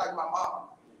the street like my mom.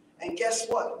 And guess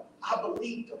what? I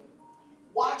believed them.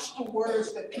 Watch the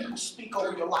words that people speak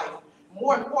over your life.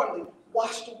 More importantly,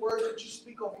 watch the words that you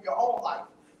speak over your own life.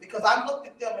 Because I looked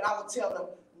at them and I would tell them,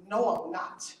 no, I'm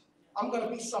not. I'm going to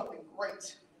be something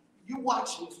great. You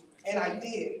watch me, and I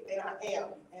did, and I am,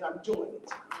 and I'm doing it.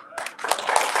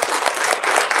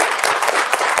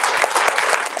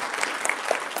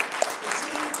 The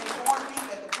team informed me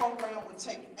that the program would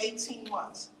take 18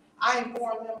 months. I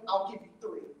informed them, I'll give you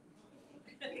 3.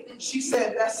 She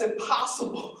said, that's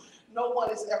impossible. No one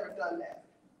has ever done that.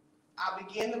 I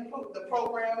began the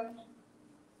program.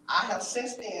 I have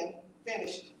since then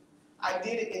finished. I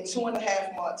did it in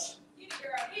 2.5 months. I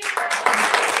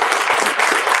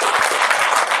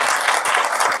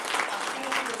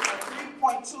finished with a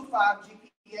 3.25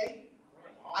 GPA.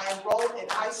 I enrolled in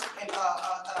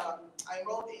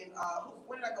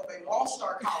where did I go, baby? Lone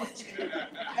Star College. I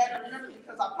had to remember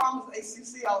because I promised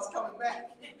ACC I was coming back.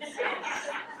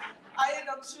 I ended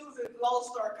up choosing Lone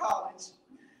Star College.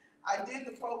 I did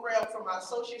the program for my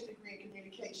associate's degree in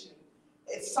communication.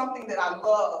 It's something that I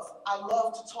love. I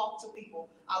love to talk to people.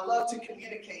 I love to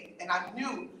communicate. And I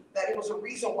knew that it was a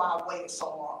reason why I waited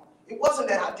so long. It wasn't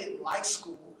that I didn't like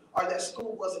school or that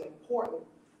school wasn't important.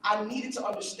 I needed to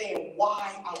understand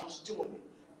why I was doing it.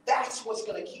 That's what's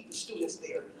going to keep the students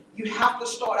there. You have to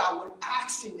start out with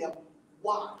asking them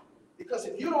why. Because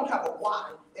if you don't have a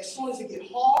why, as soon as it gets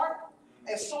hard,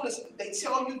 as soon as they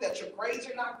tell you that your grades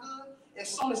are not good, as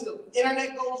soon as the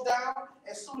internet goes down,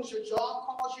 as soon as your job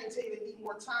calls you and tell you they need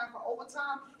more time for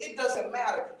overtime, it doesn't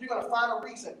matter. You're going to find a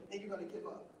reason and you're going to give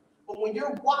up. But when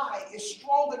your why is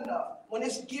strong enough, when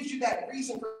it gives you that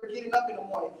reason for getting up in the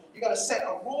morning, you're going to set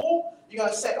a rule, you're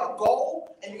going to set a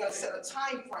goal, and you're going to set a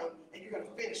time frame, and you're going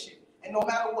to finish it. And no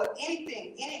matter what,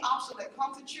 any obstacle that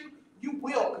comes at you, you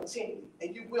will continue,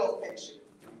 and you will finish it.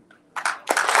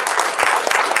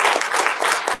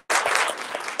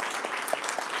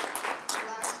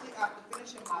 Lastly, after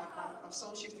finishing my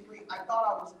associate's degree, I thought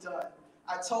I was done.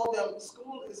 I told them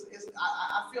school I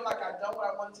feel like I've done what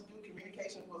I wanted to do.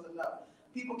 Communication was enough.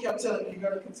 People kept telling me, you're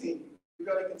going to continue. You're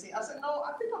going to continue. I said, no,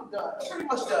 I think I'm done. I'm pretty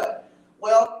much done.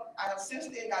 Well, I have since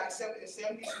then got accepted at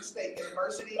Sam Houston State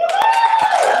University. Very,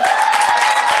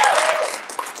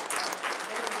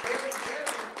 very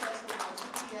impressed with my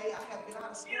GPA. I have been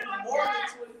out of school more than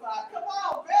 25. Come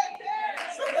on, baby.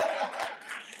 I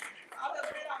have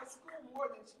been out of school more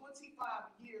than 25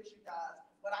 years, you guys.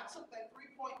 But I took that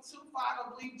 3.25, I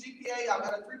believe, GPA. I'm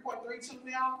at a 3.32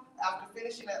 now after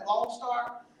finishing at Lone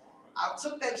Star. I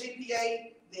took that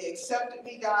GPA. They accepted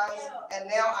me, guys, and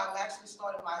now I'm actually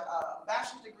starting my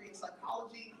bachelor's degree in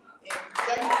psychology in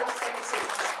January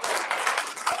 26th.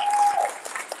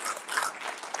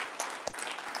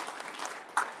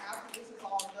 After this is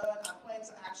all done, I plan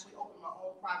to actually open my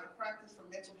own private practice for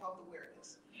mental health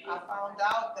awareness. I found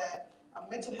out that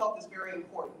mental health is very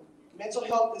important. Mental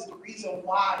health is the reason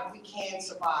why we can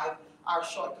survive our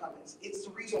shortcomings. It's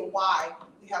the reason why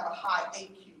we have a high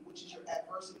AQ, which is your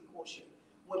adversity quotient.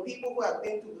 When people who have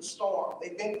been through the storm,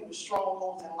 they've been through the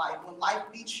strongholds in life, when life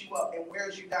beats you up and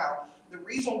wears you down, the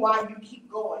reason why you keep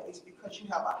going is because you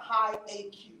have a high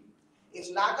AQ. It's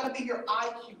not going to be your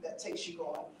IQ that takes you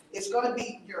going. It's going to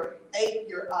be your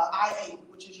IA,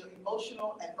 which is your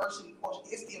emotional adversity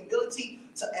quotient. It's the ability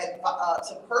to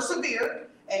persevere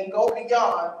and go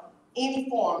beyond any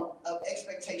form of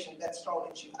expectation that's thrown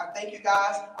at you. I thank you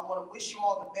guys. I want to wish you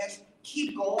all the best.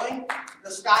 Keep going.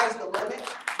 The sky's the limit.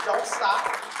 Don't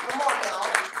stop. Come on now.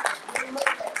 Look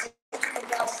at it.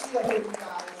 Y'all see ahead, you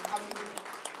guys.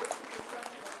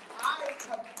 I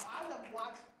have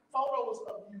watched photos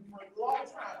of you for a long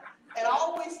time, and I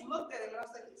always looked at him and I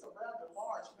said, he's a rather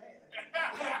large man.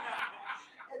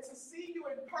 And to see you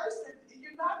in person,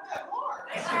 you're not that large.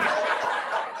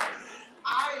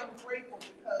 I am grateful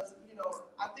because,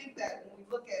 I think that when we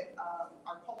look at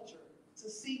our culture, to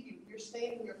see you, you're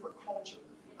standing here for culture.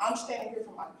 I'm standing here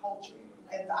for my culture.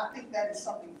 And I think that is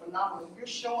something phenomenal. You're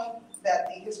showing that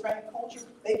the Hispanic culture,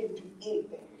 they can do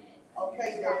anything.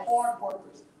 Okay, they're hard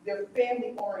workers. They're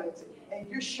family oriented. And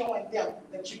you're showing them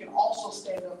that you can also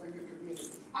stand up for your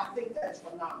community. I think that's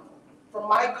phenomenal. For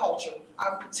my culture,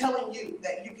 I'm telling you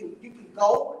that you can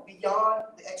go beyond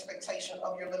the expectation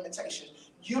of your limitations.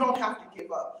 You don't have to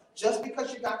give up. Just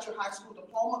because you got your high school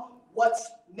diploma, what's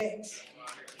next?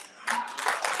 I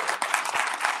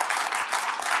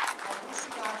wish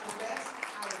you guys the best.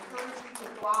 I encourage you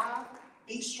to thrive,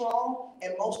 be strong,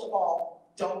 and most of all,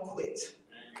 don't quit.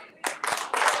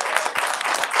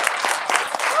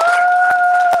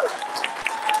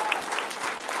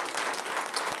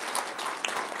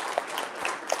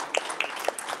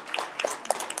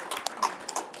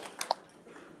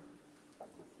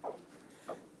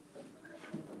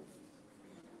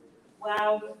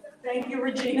 Wow, thank you,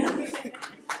 Regina.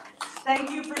 Thank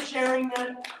you for sharing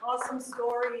that awesome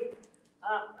story.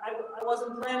 I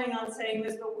wasn't planning on saying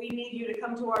this, but we need you to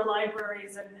come to our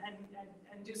libraries and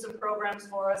do some programs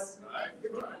for us.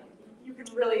 You can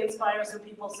really inspire some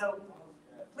people, so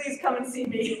please come and see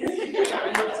me.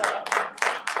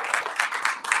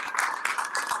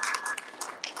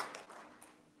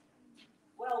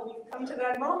 Well, we've come to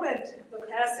that moment, the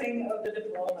passing of the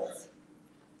diplomas.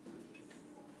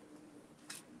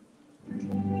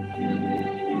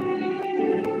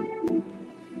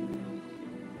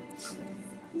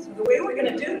 So the way we're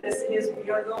going to do this is we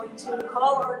are going to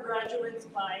call our graduates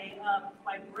by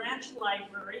branch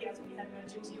library, as we had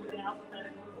mentioned to you, in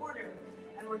alphabetical order,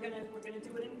 and we're going to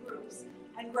do it in groups.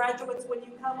 And graduates, when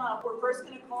you come up, we're first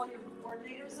going to call your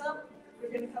coordinators up.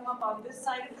 You're going to come up on this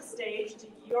side of the stage to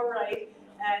your right,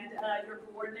 and your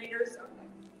coordinators,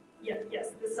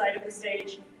 yes, this side of the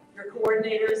stage. Your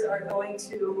coordinators are going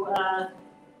to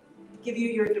give you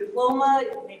your diploma.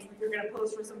 You're going to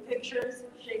pose for some pictures,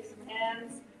 shake some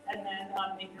hands, and then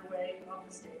make your way off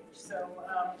the stage. So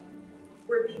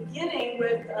we're beginning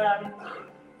with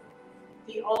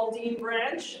the Aldine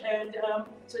branch, and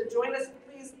to join us,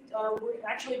 please, we're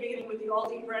actually beginning with the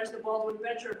Aldine branch, the Baldwin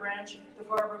Betcher branch, the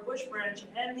Barbara Bush branch,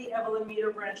 and the Evelyn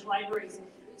Meader branch libraries.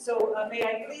 So may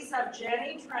I please have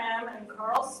Jenny Tram and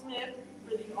Carl Smith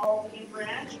for the Aldine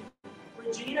branch,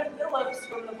 Regina Phillips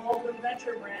from the Baldwin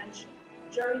Betcher branch,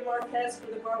 Jerry Marquez for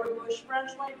the Barbara Bush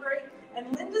branch library,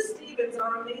 and Linda Stevens,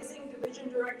 our amazing Division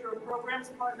Director of Programs,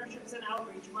 Partnerships, and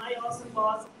Outreach, my awesome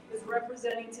boss, is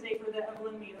representing today for the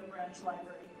Evelyn Meader branch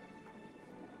library.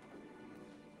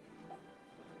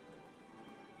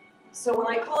 So when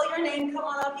I call your name, come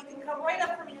on up. You can come right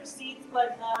up from your seats,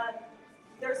 but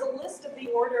there's a list of the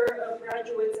order of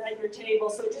graduates at your table,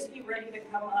 so just be ready to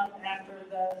come up after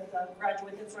the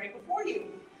graduate that's right before you.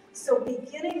 So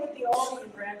beginning with the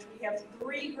Aldine branch, we have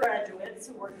 3 graduates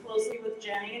who work closely with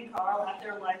Jenny and Carl at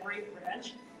their library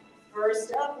branch.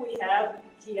 First up, we have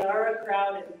Kiara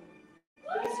Crowden.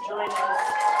 Please join us.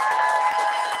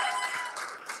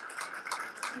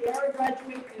 Kiara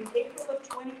graduated in April of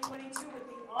 2022 with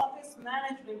the Office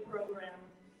Management Program.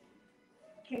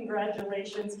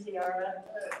 Congratulations, Kiara.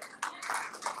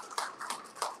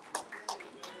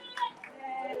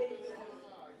 Yay.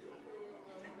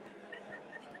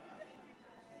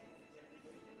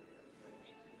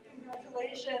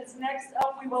 Congratulations. Next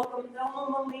up, we welcome Thelma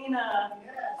Molina.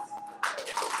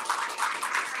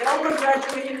 Thelma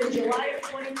graduated in July of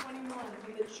 2021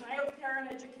 with the Child Care and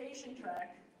Education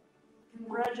track.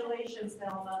 Congratulations,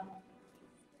 Thelma.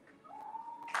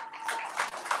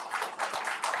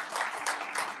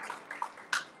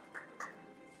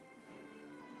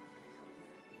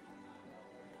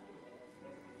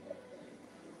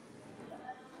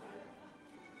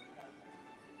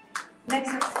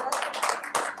 Next up,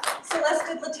 Celeste,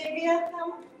 did Latavia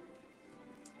come?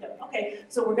 No, okay,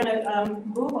 so we're gonna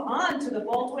move on to the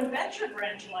Baldwin Betcher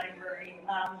branch library,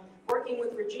 working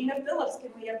with Regina Phillips.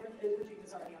 Can we have,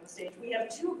 Regina's already on the stage. We have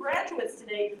 2 graduates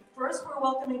today. First, we're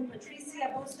welcoming Patricia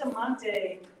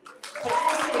Bustamante.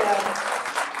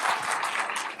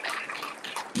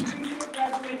 Patricia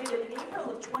graduated in April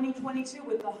of 2022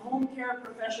 with the Home Care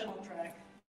Professional track.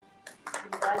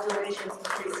 Congratulations,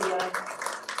 Patricia.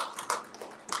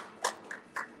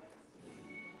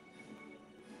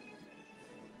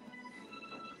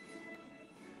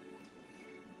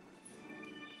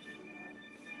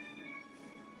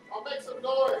 I'll make some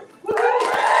noise.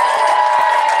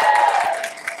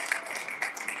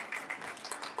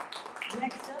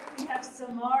 Next up, we have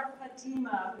Samar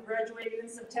Fatima, who graduated in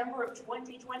September of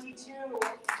 2022. The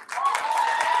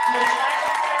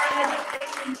Child Care and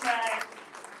Education track.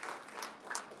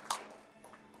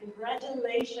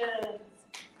 Congratulations.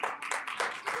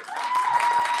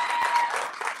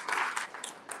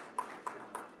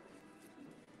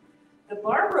 The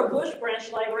Barbara Bush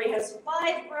Branch Library has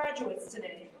 5 graduates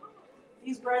today.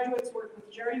 These graduates work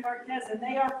with Jerry Marquez, and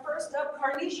they are first up,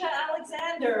 Carnisha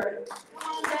Alexander.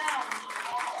 Come on down.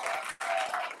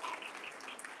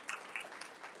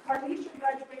 Carnisha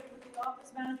graduated with the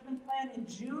Office Management Plan in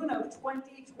June of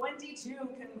 2022.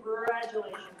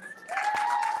 Congratulations.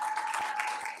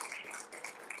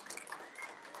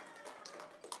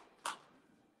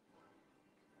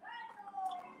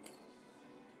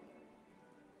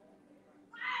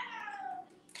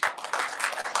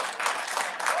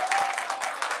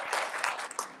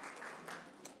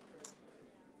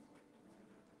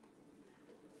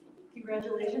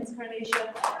 Congratulations, Carnisha.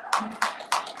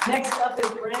 Next up is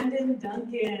Brandon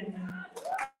Duncan.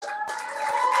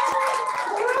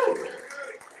 Woo!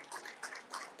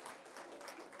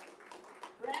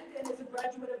 Brandon is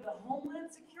graduate of the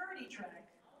Homeland Security track.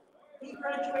 He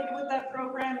graduated with that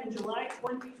program in July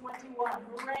 2021.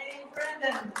 Hooray,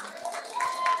 Brandon!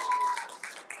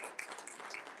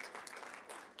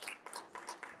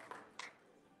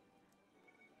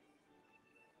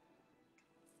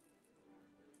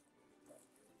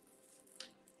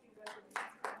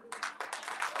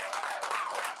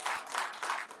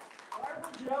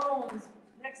 Barbara Jones.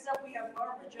 Next up, we have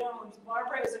Barbara Jones.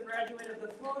 Barbara is a graduate of the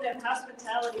Food and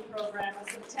Hospitality Program, a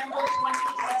September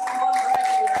 2021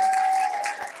 graduate.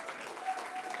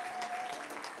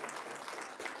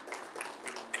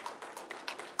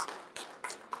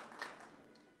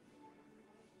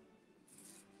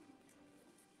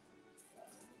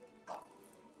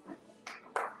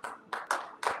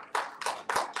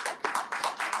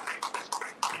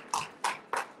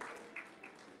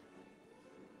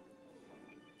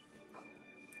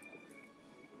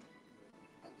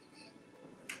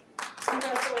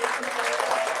 Congratulations.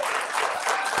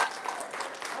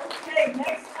 Okay,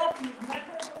 next up, you've met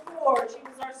her before. She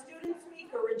was our student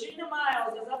speaker. Regina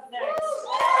Miles is up next.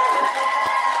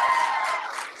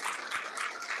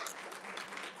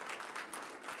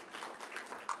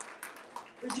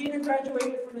 Regina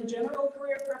graduated from the General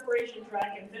Career Preparation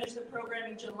track and finished the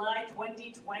program in July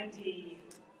 2020.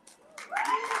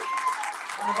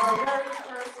 One of our very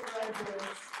first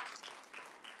graduates.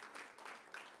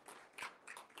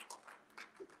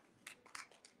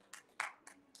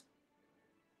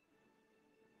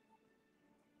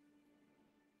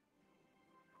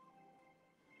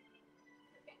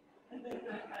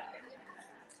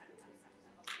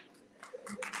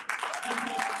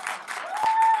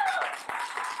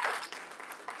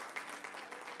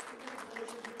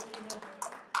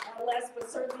 Last but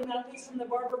certainly not least, from the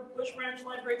Barbara Bush Branch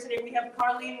Library today, we have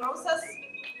Carlene Rosas.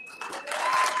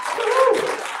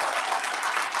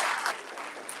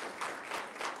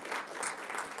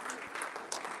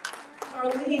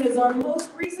 Carlene is our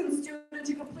most recent student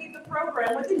to complete the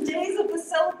program within days of the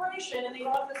celebration in the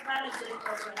Office Management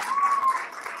Program.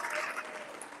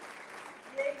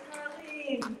 Yay,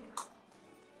 Carlene.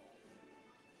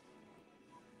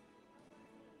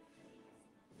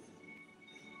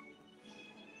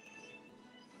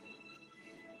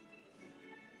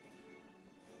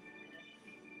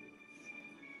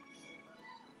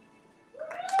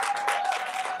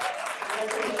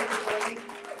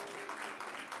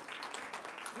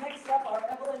 Next up, our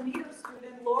Evelyn Meter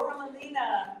student, Laura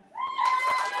Molina.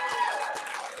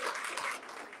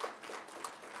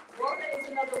 Laura is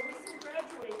another recent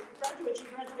graduate. She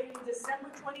graduated in December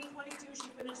 2022. She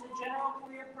finished the General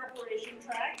Career Preparation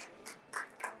track.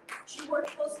 She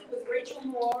worked closely with Rachel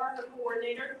Moore, her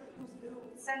coordinator, who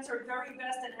sends her very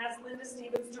best and asked Linda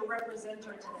Stevens to represent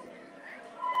her today.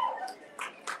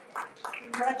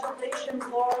 Congratulations,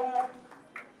 Laura.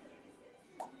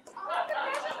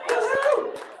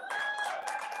 Woo-hoo!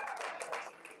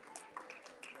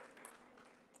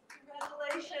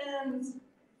 Congratulations.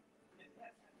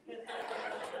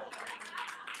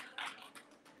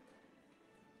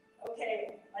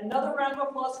 Okay, another round of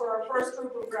applause for our first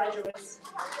group of graduates.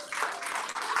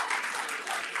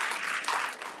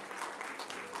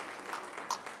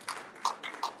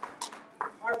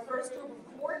 Our first group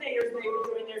of coordinators may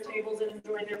rejoin their tables and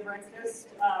enjoy their breakfast,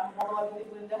 although I believe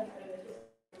Linda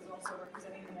is also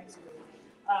representing the next group.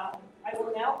 I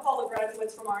will now call the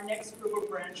graduates from our next group of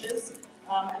branches,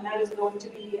 and that is going to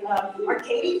be our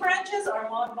Katy branches,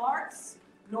 Armand Marks,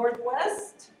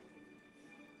 Northwest,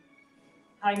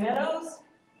 High Meadows,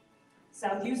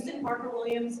 South Houston, Parker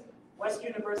Williams, West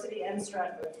University, and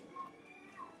Stratford.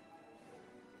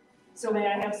 So may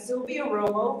I have Sylvia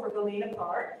Romo for Galena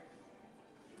Park,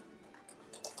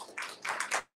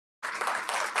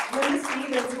 Linda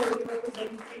Stevens will be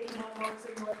representing Katy Marks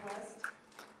in Northwest,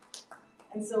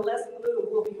 and Celeste Blue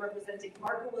will be representing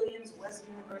Parker Williams, West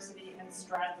University, and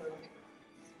Stratford.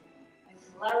 And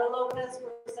Clara Lopez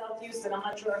for South Houston. I'm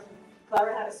not sure if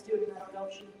Clara had a student. I don't know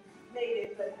if she made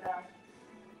it, but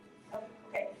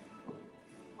okay.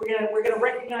 We're gonna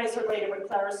recognize her later when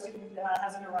Clara's student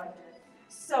hasn't arrived yet.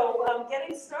 So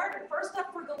getting started. First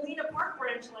up for Galena Park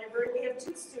Branch Library, we have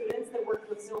two students that worked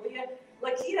with Sylvia.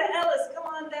 Lakita Ellis, come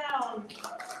on down.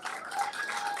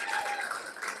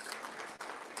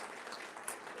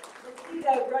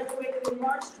 Lakita graduated in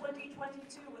March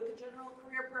 2022 with the General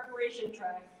Career Preparation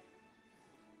track.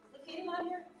 Lakita, on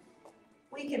here?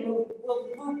 We can we'll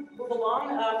move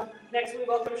along. Next we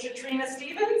welcome Shatrina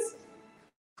Stevens.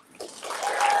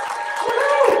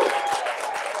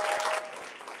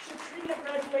 Shatrina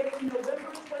graduated in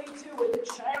November 22 with the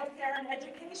Child Care and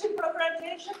Education Program.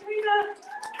 Yay, Shatrina!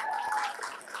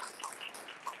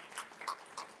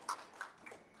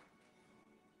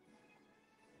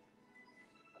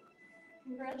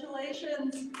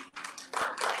 Congratulations.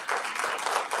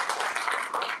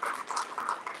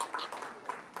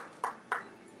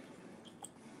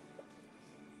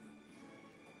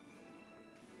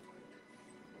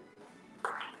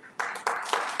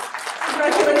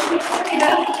 Congratulations,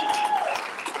 Marina.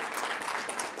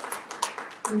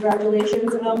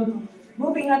 Congratulations.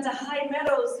 Moving on to High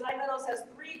Meadows. High Meadows has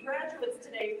 3 graduates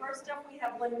today. First up, we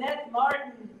have Lynette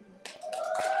Martin.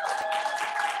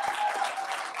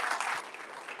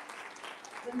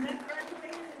 Lynette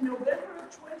graduated in November of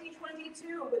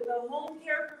 2022 with the Home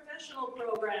Care Professional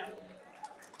Program.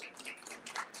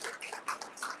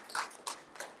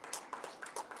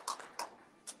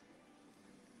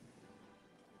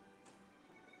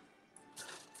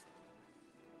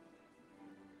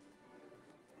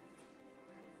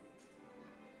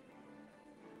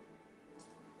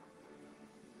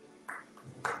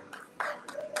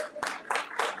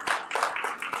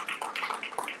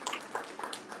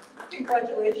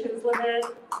 Congratulations, Lynette.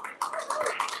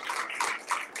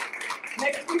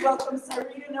 Next, we welcome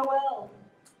Sarita Noel.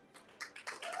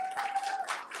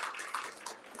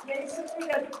 Yay,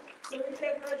 Sarita.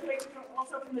 Sarita graduated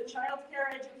also from the Child Care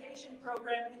Education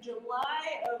Program in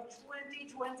July of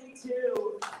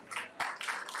 2022.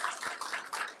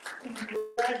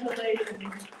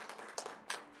 Congratulations.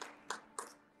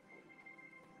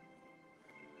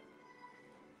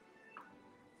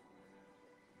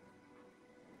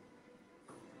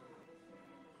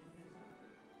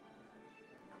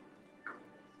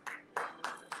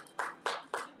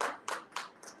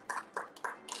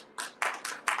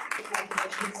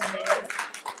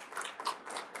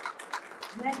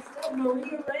 Next up,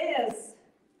 Maria Reyes.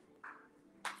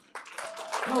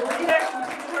 Maria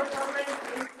completed her program in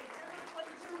September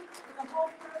 22 with a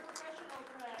Home Care Professional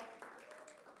track.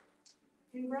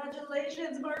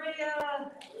 Congratulations,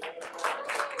 Maria.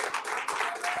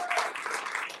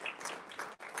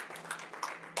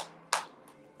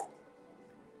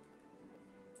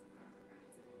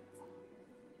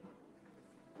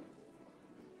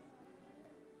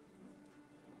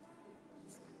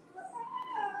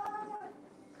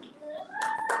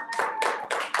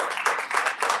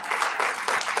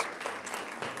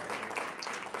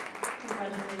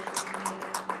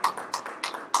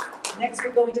 Next,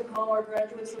 we're going to call our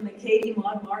graduates from the Katie,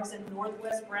 Maud Marks, and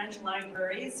Northwest Branch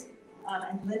Libraries.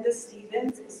 And Linda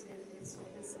Stevens is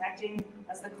acting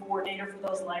as the coordinator for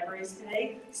those libraries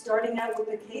today. Starting out with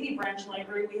the Katie Branch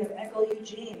Library, we have Echo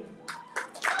Eugene.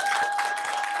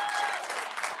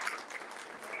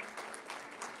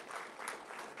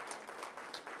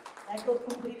 Echo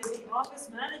completed the Office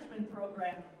Management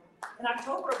Program in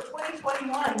October of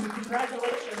 2021.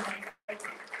 Congratulations.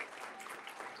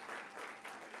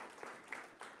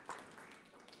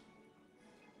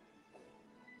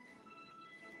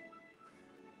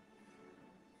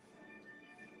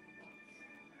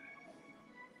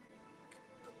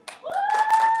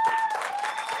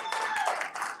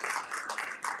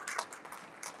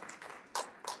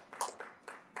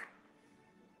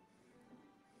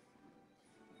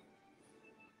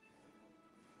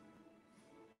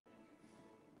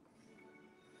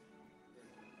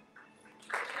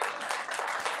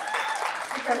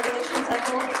 Congratulations,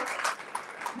 Echo.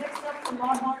 Next up from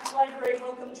Maud Marks Library,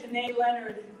 welcome Janae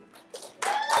Leonard.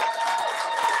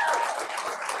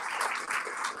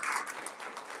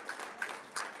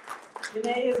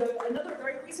 Janae is another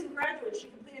very recent graduate. She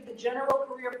completed the General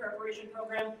Career Preparation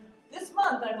Program this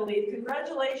month, I believe.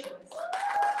 Congratulations.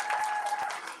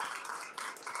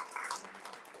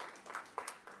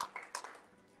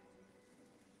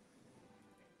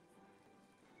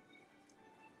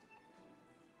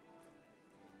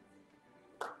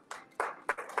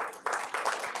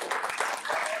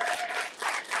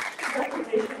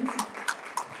 Congratulations.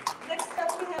 Next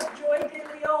up, we have Joy De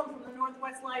Leon from the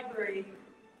Northwest Library.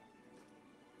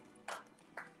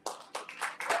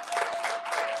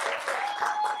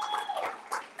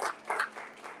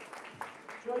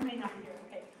 Joy may not be here.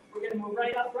 Okay, we're going to move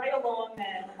right along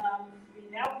then. We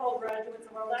now call graduates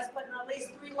of our last but not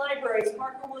least 3 libraries,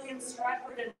 Parker Williams,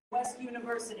 Stratford, and West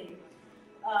University.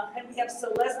 And we have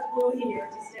Celeste Blue here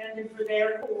to stand in for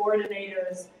their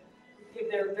coordinators. Give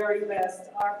their very best.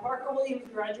 Our Parker Williams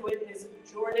graduate is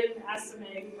Jordan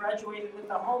Asame, who graduated with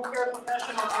the Home Care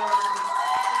Professional Program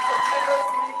in September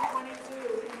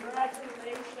 2022.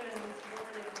 Congratulations, Jordan.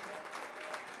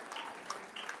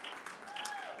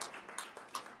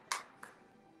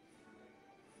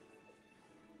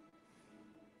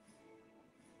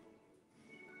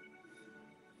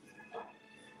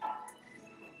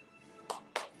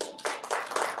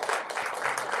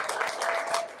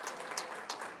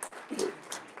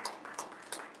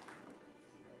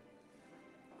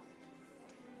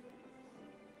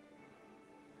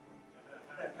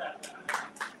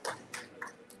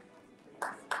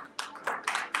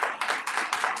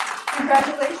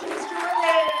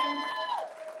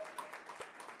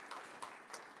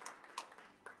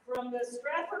 the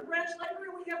Stratford Branch Library,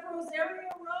 we have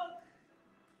Rosario Roque.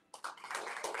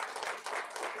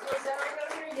 Is Rosario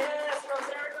here? Yes,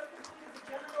 Rosario completed the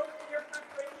General Career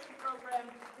Preparation Program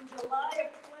in July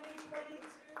of 2022.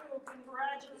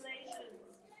 Congratulations.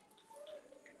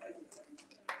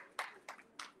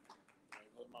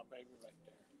 There's my baby right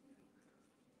there.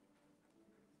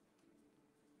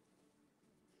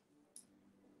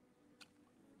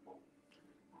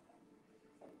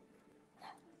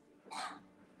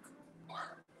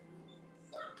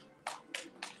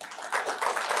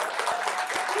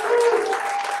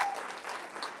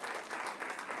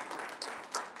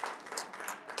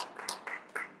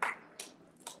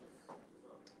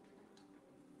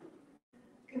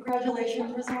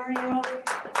 Congratulations, Rosario.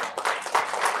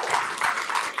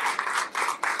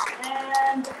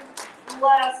 And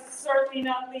last, certainly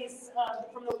not least,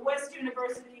 from the West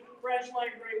University Branch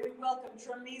Library, we welcome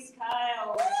Tremise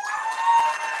Kyle.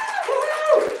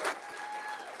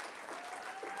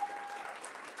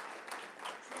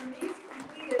 Tremise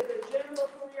completed the General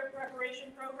Career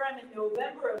Preparation Program in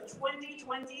November of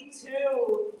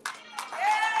 2022.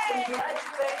 Congratulations.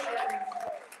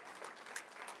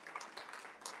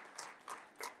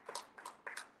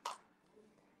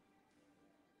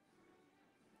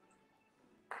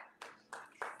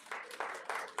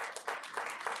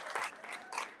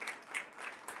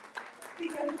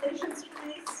 Congratulations,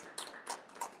 Tremise.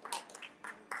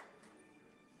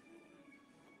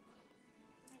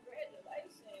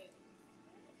 Congratulations.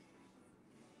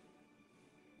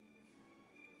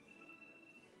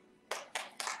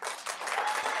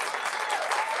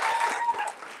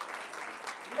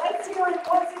 Let's hear it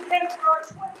once again for our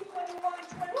 2021-2022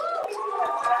 graduates.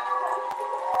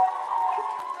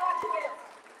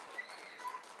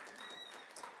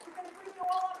 We're going to bring you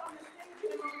all up on the stage in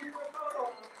a moment for a photo.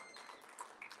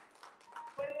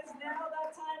 But it is now that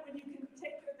time when you can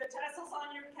take the tassels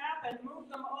on your cap and move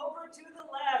them over to the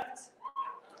left.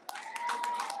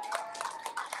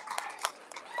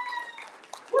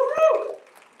 Woohoo!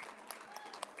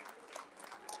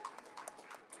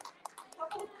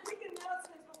 Couple of quick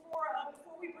announcements before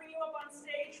we bring you up on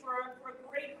stage for a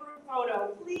great group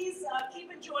photo. Please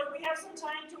keep enjoying. We have some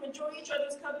time to enjoy each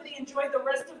other's company, enjoy the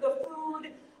rest of the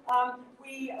food.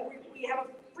 We have a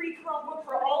free Chromebook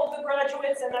for all of the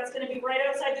graduates, and that's going to be right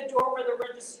outside the door where the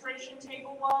registration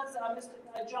table was.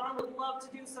 Mr. John would love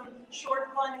to do some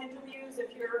short, fun interviews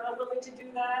if you're willing to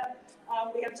do that.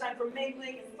 We have time for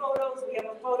mingling and photos. We have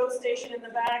a photo station in the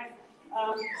back.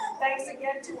 Thanks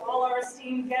again to all our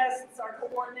esteemed guests, our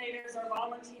coordinators, our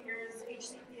volunteers,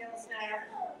 HCPL staff.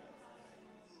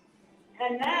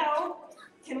 And now,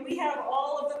 can we have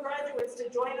all of the graduates to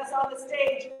join us on the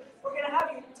stage? We're going to have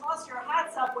you toss your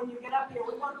hats up when you get up here.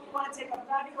 We want to take a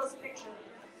fabulous picture.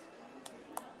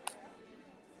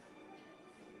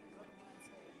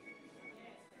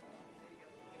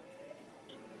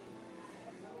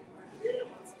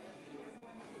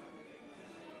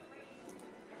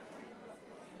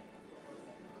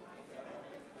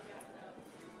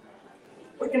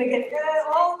 We're going to get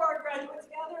all of our graduates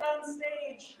gathered on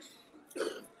stage.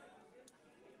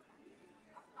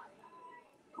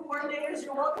 Coordinators,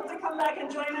 you're welcome to come back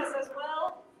and join us as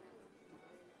well.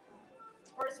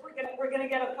 First, we're gonna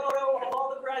get a photo of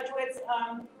all the graduates.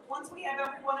 Once we have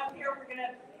everyone up here, we're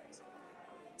gonna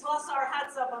toss our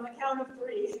hats up on the count of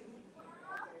 3.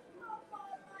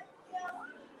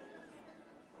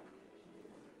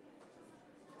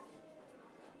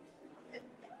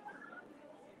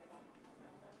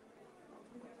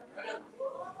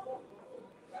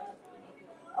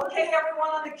 Okay, everyone,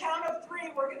 on the count of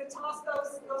 3, we're going to toss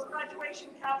those graduation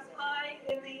caps high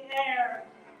in the air.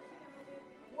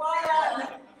 1,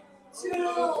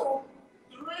 2,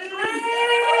 3!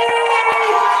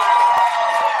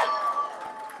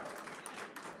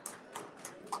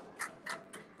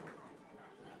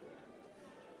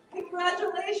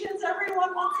 Congratulations,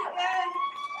 everyone, once again.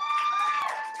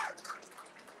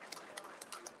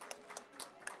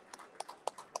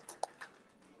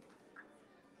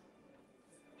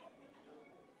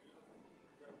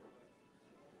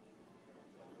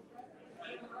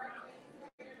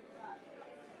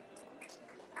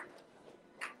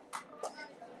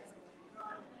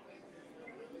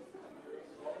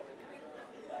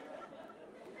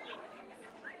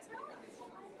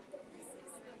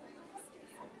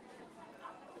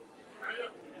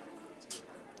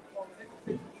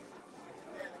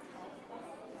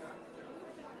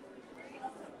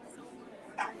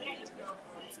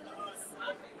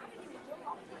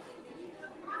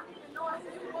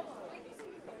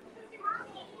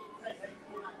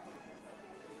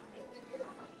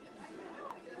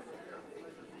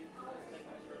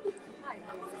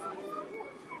 Hi.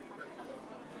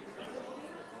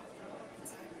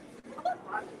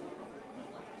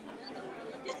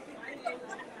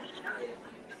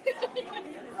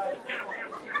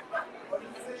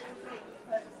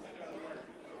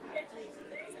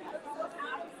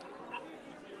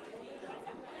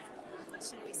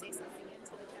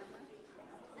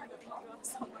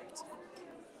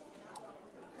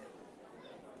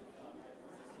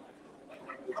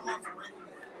 Come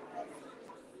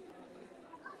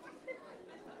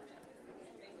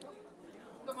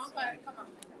on, Claire, come on.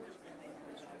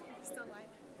 Still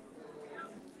live.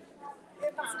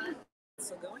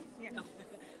 Still going? Yeah.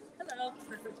 Hello.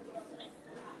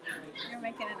 You're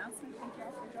making an announcement. Thank you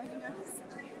all for joining us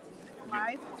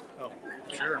live. Oh,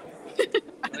 sure.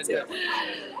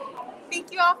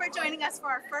 Thank you all for joining us for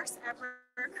our first ever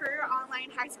career online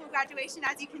high school graduation.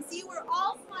 As you can see, we're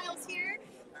all smiles here.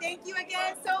 Thank you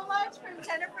again so much from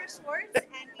Jennifer Schwartz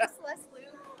and me, Celeste Liu,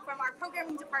 from our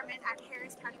programming department at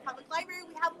Harris County Public Library.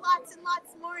 We have lots and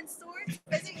lots more in store.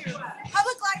 Visit your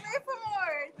public library for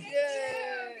more. Thank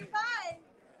you.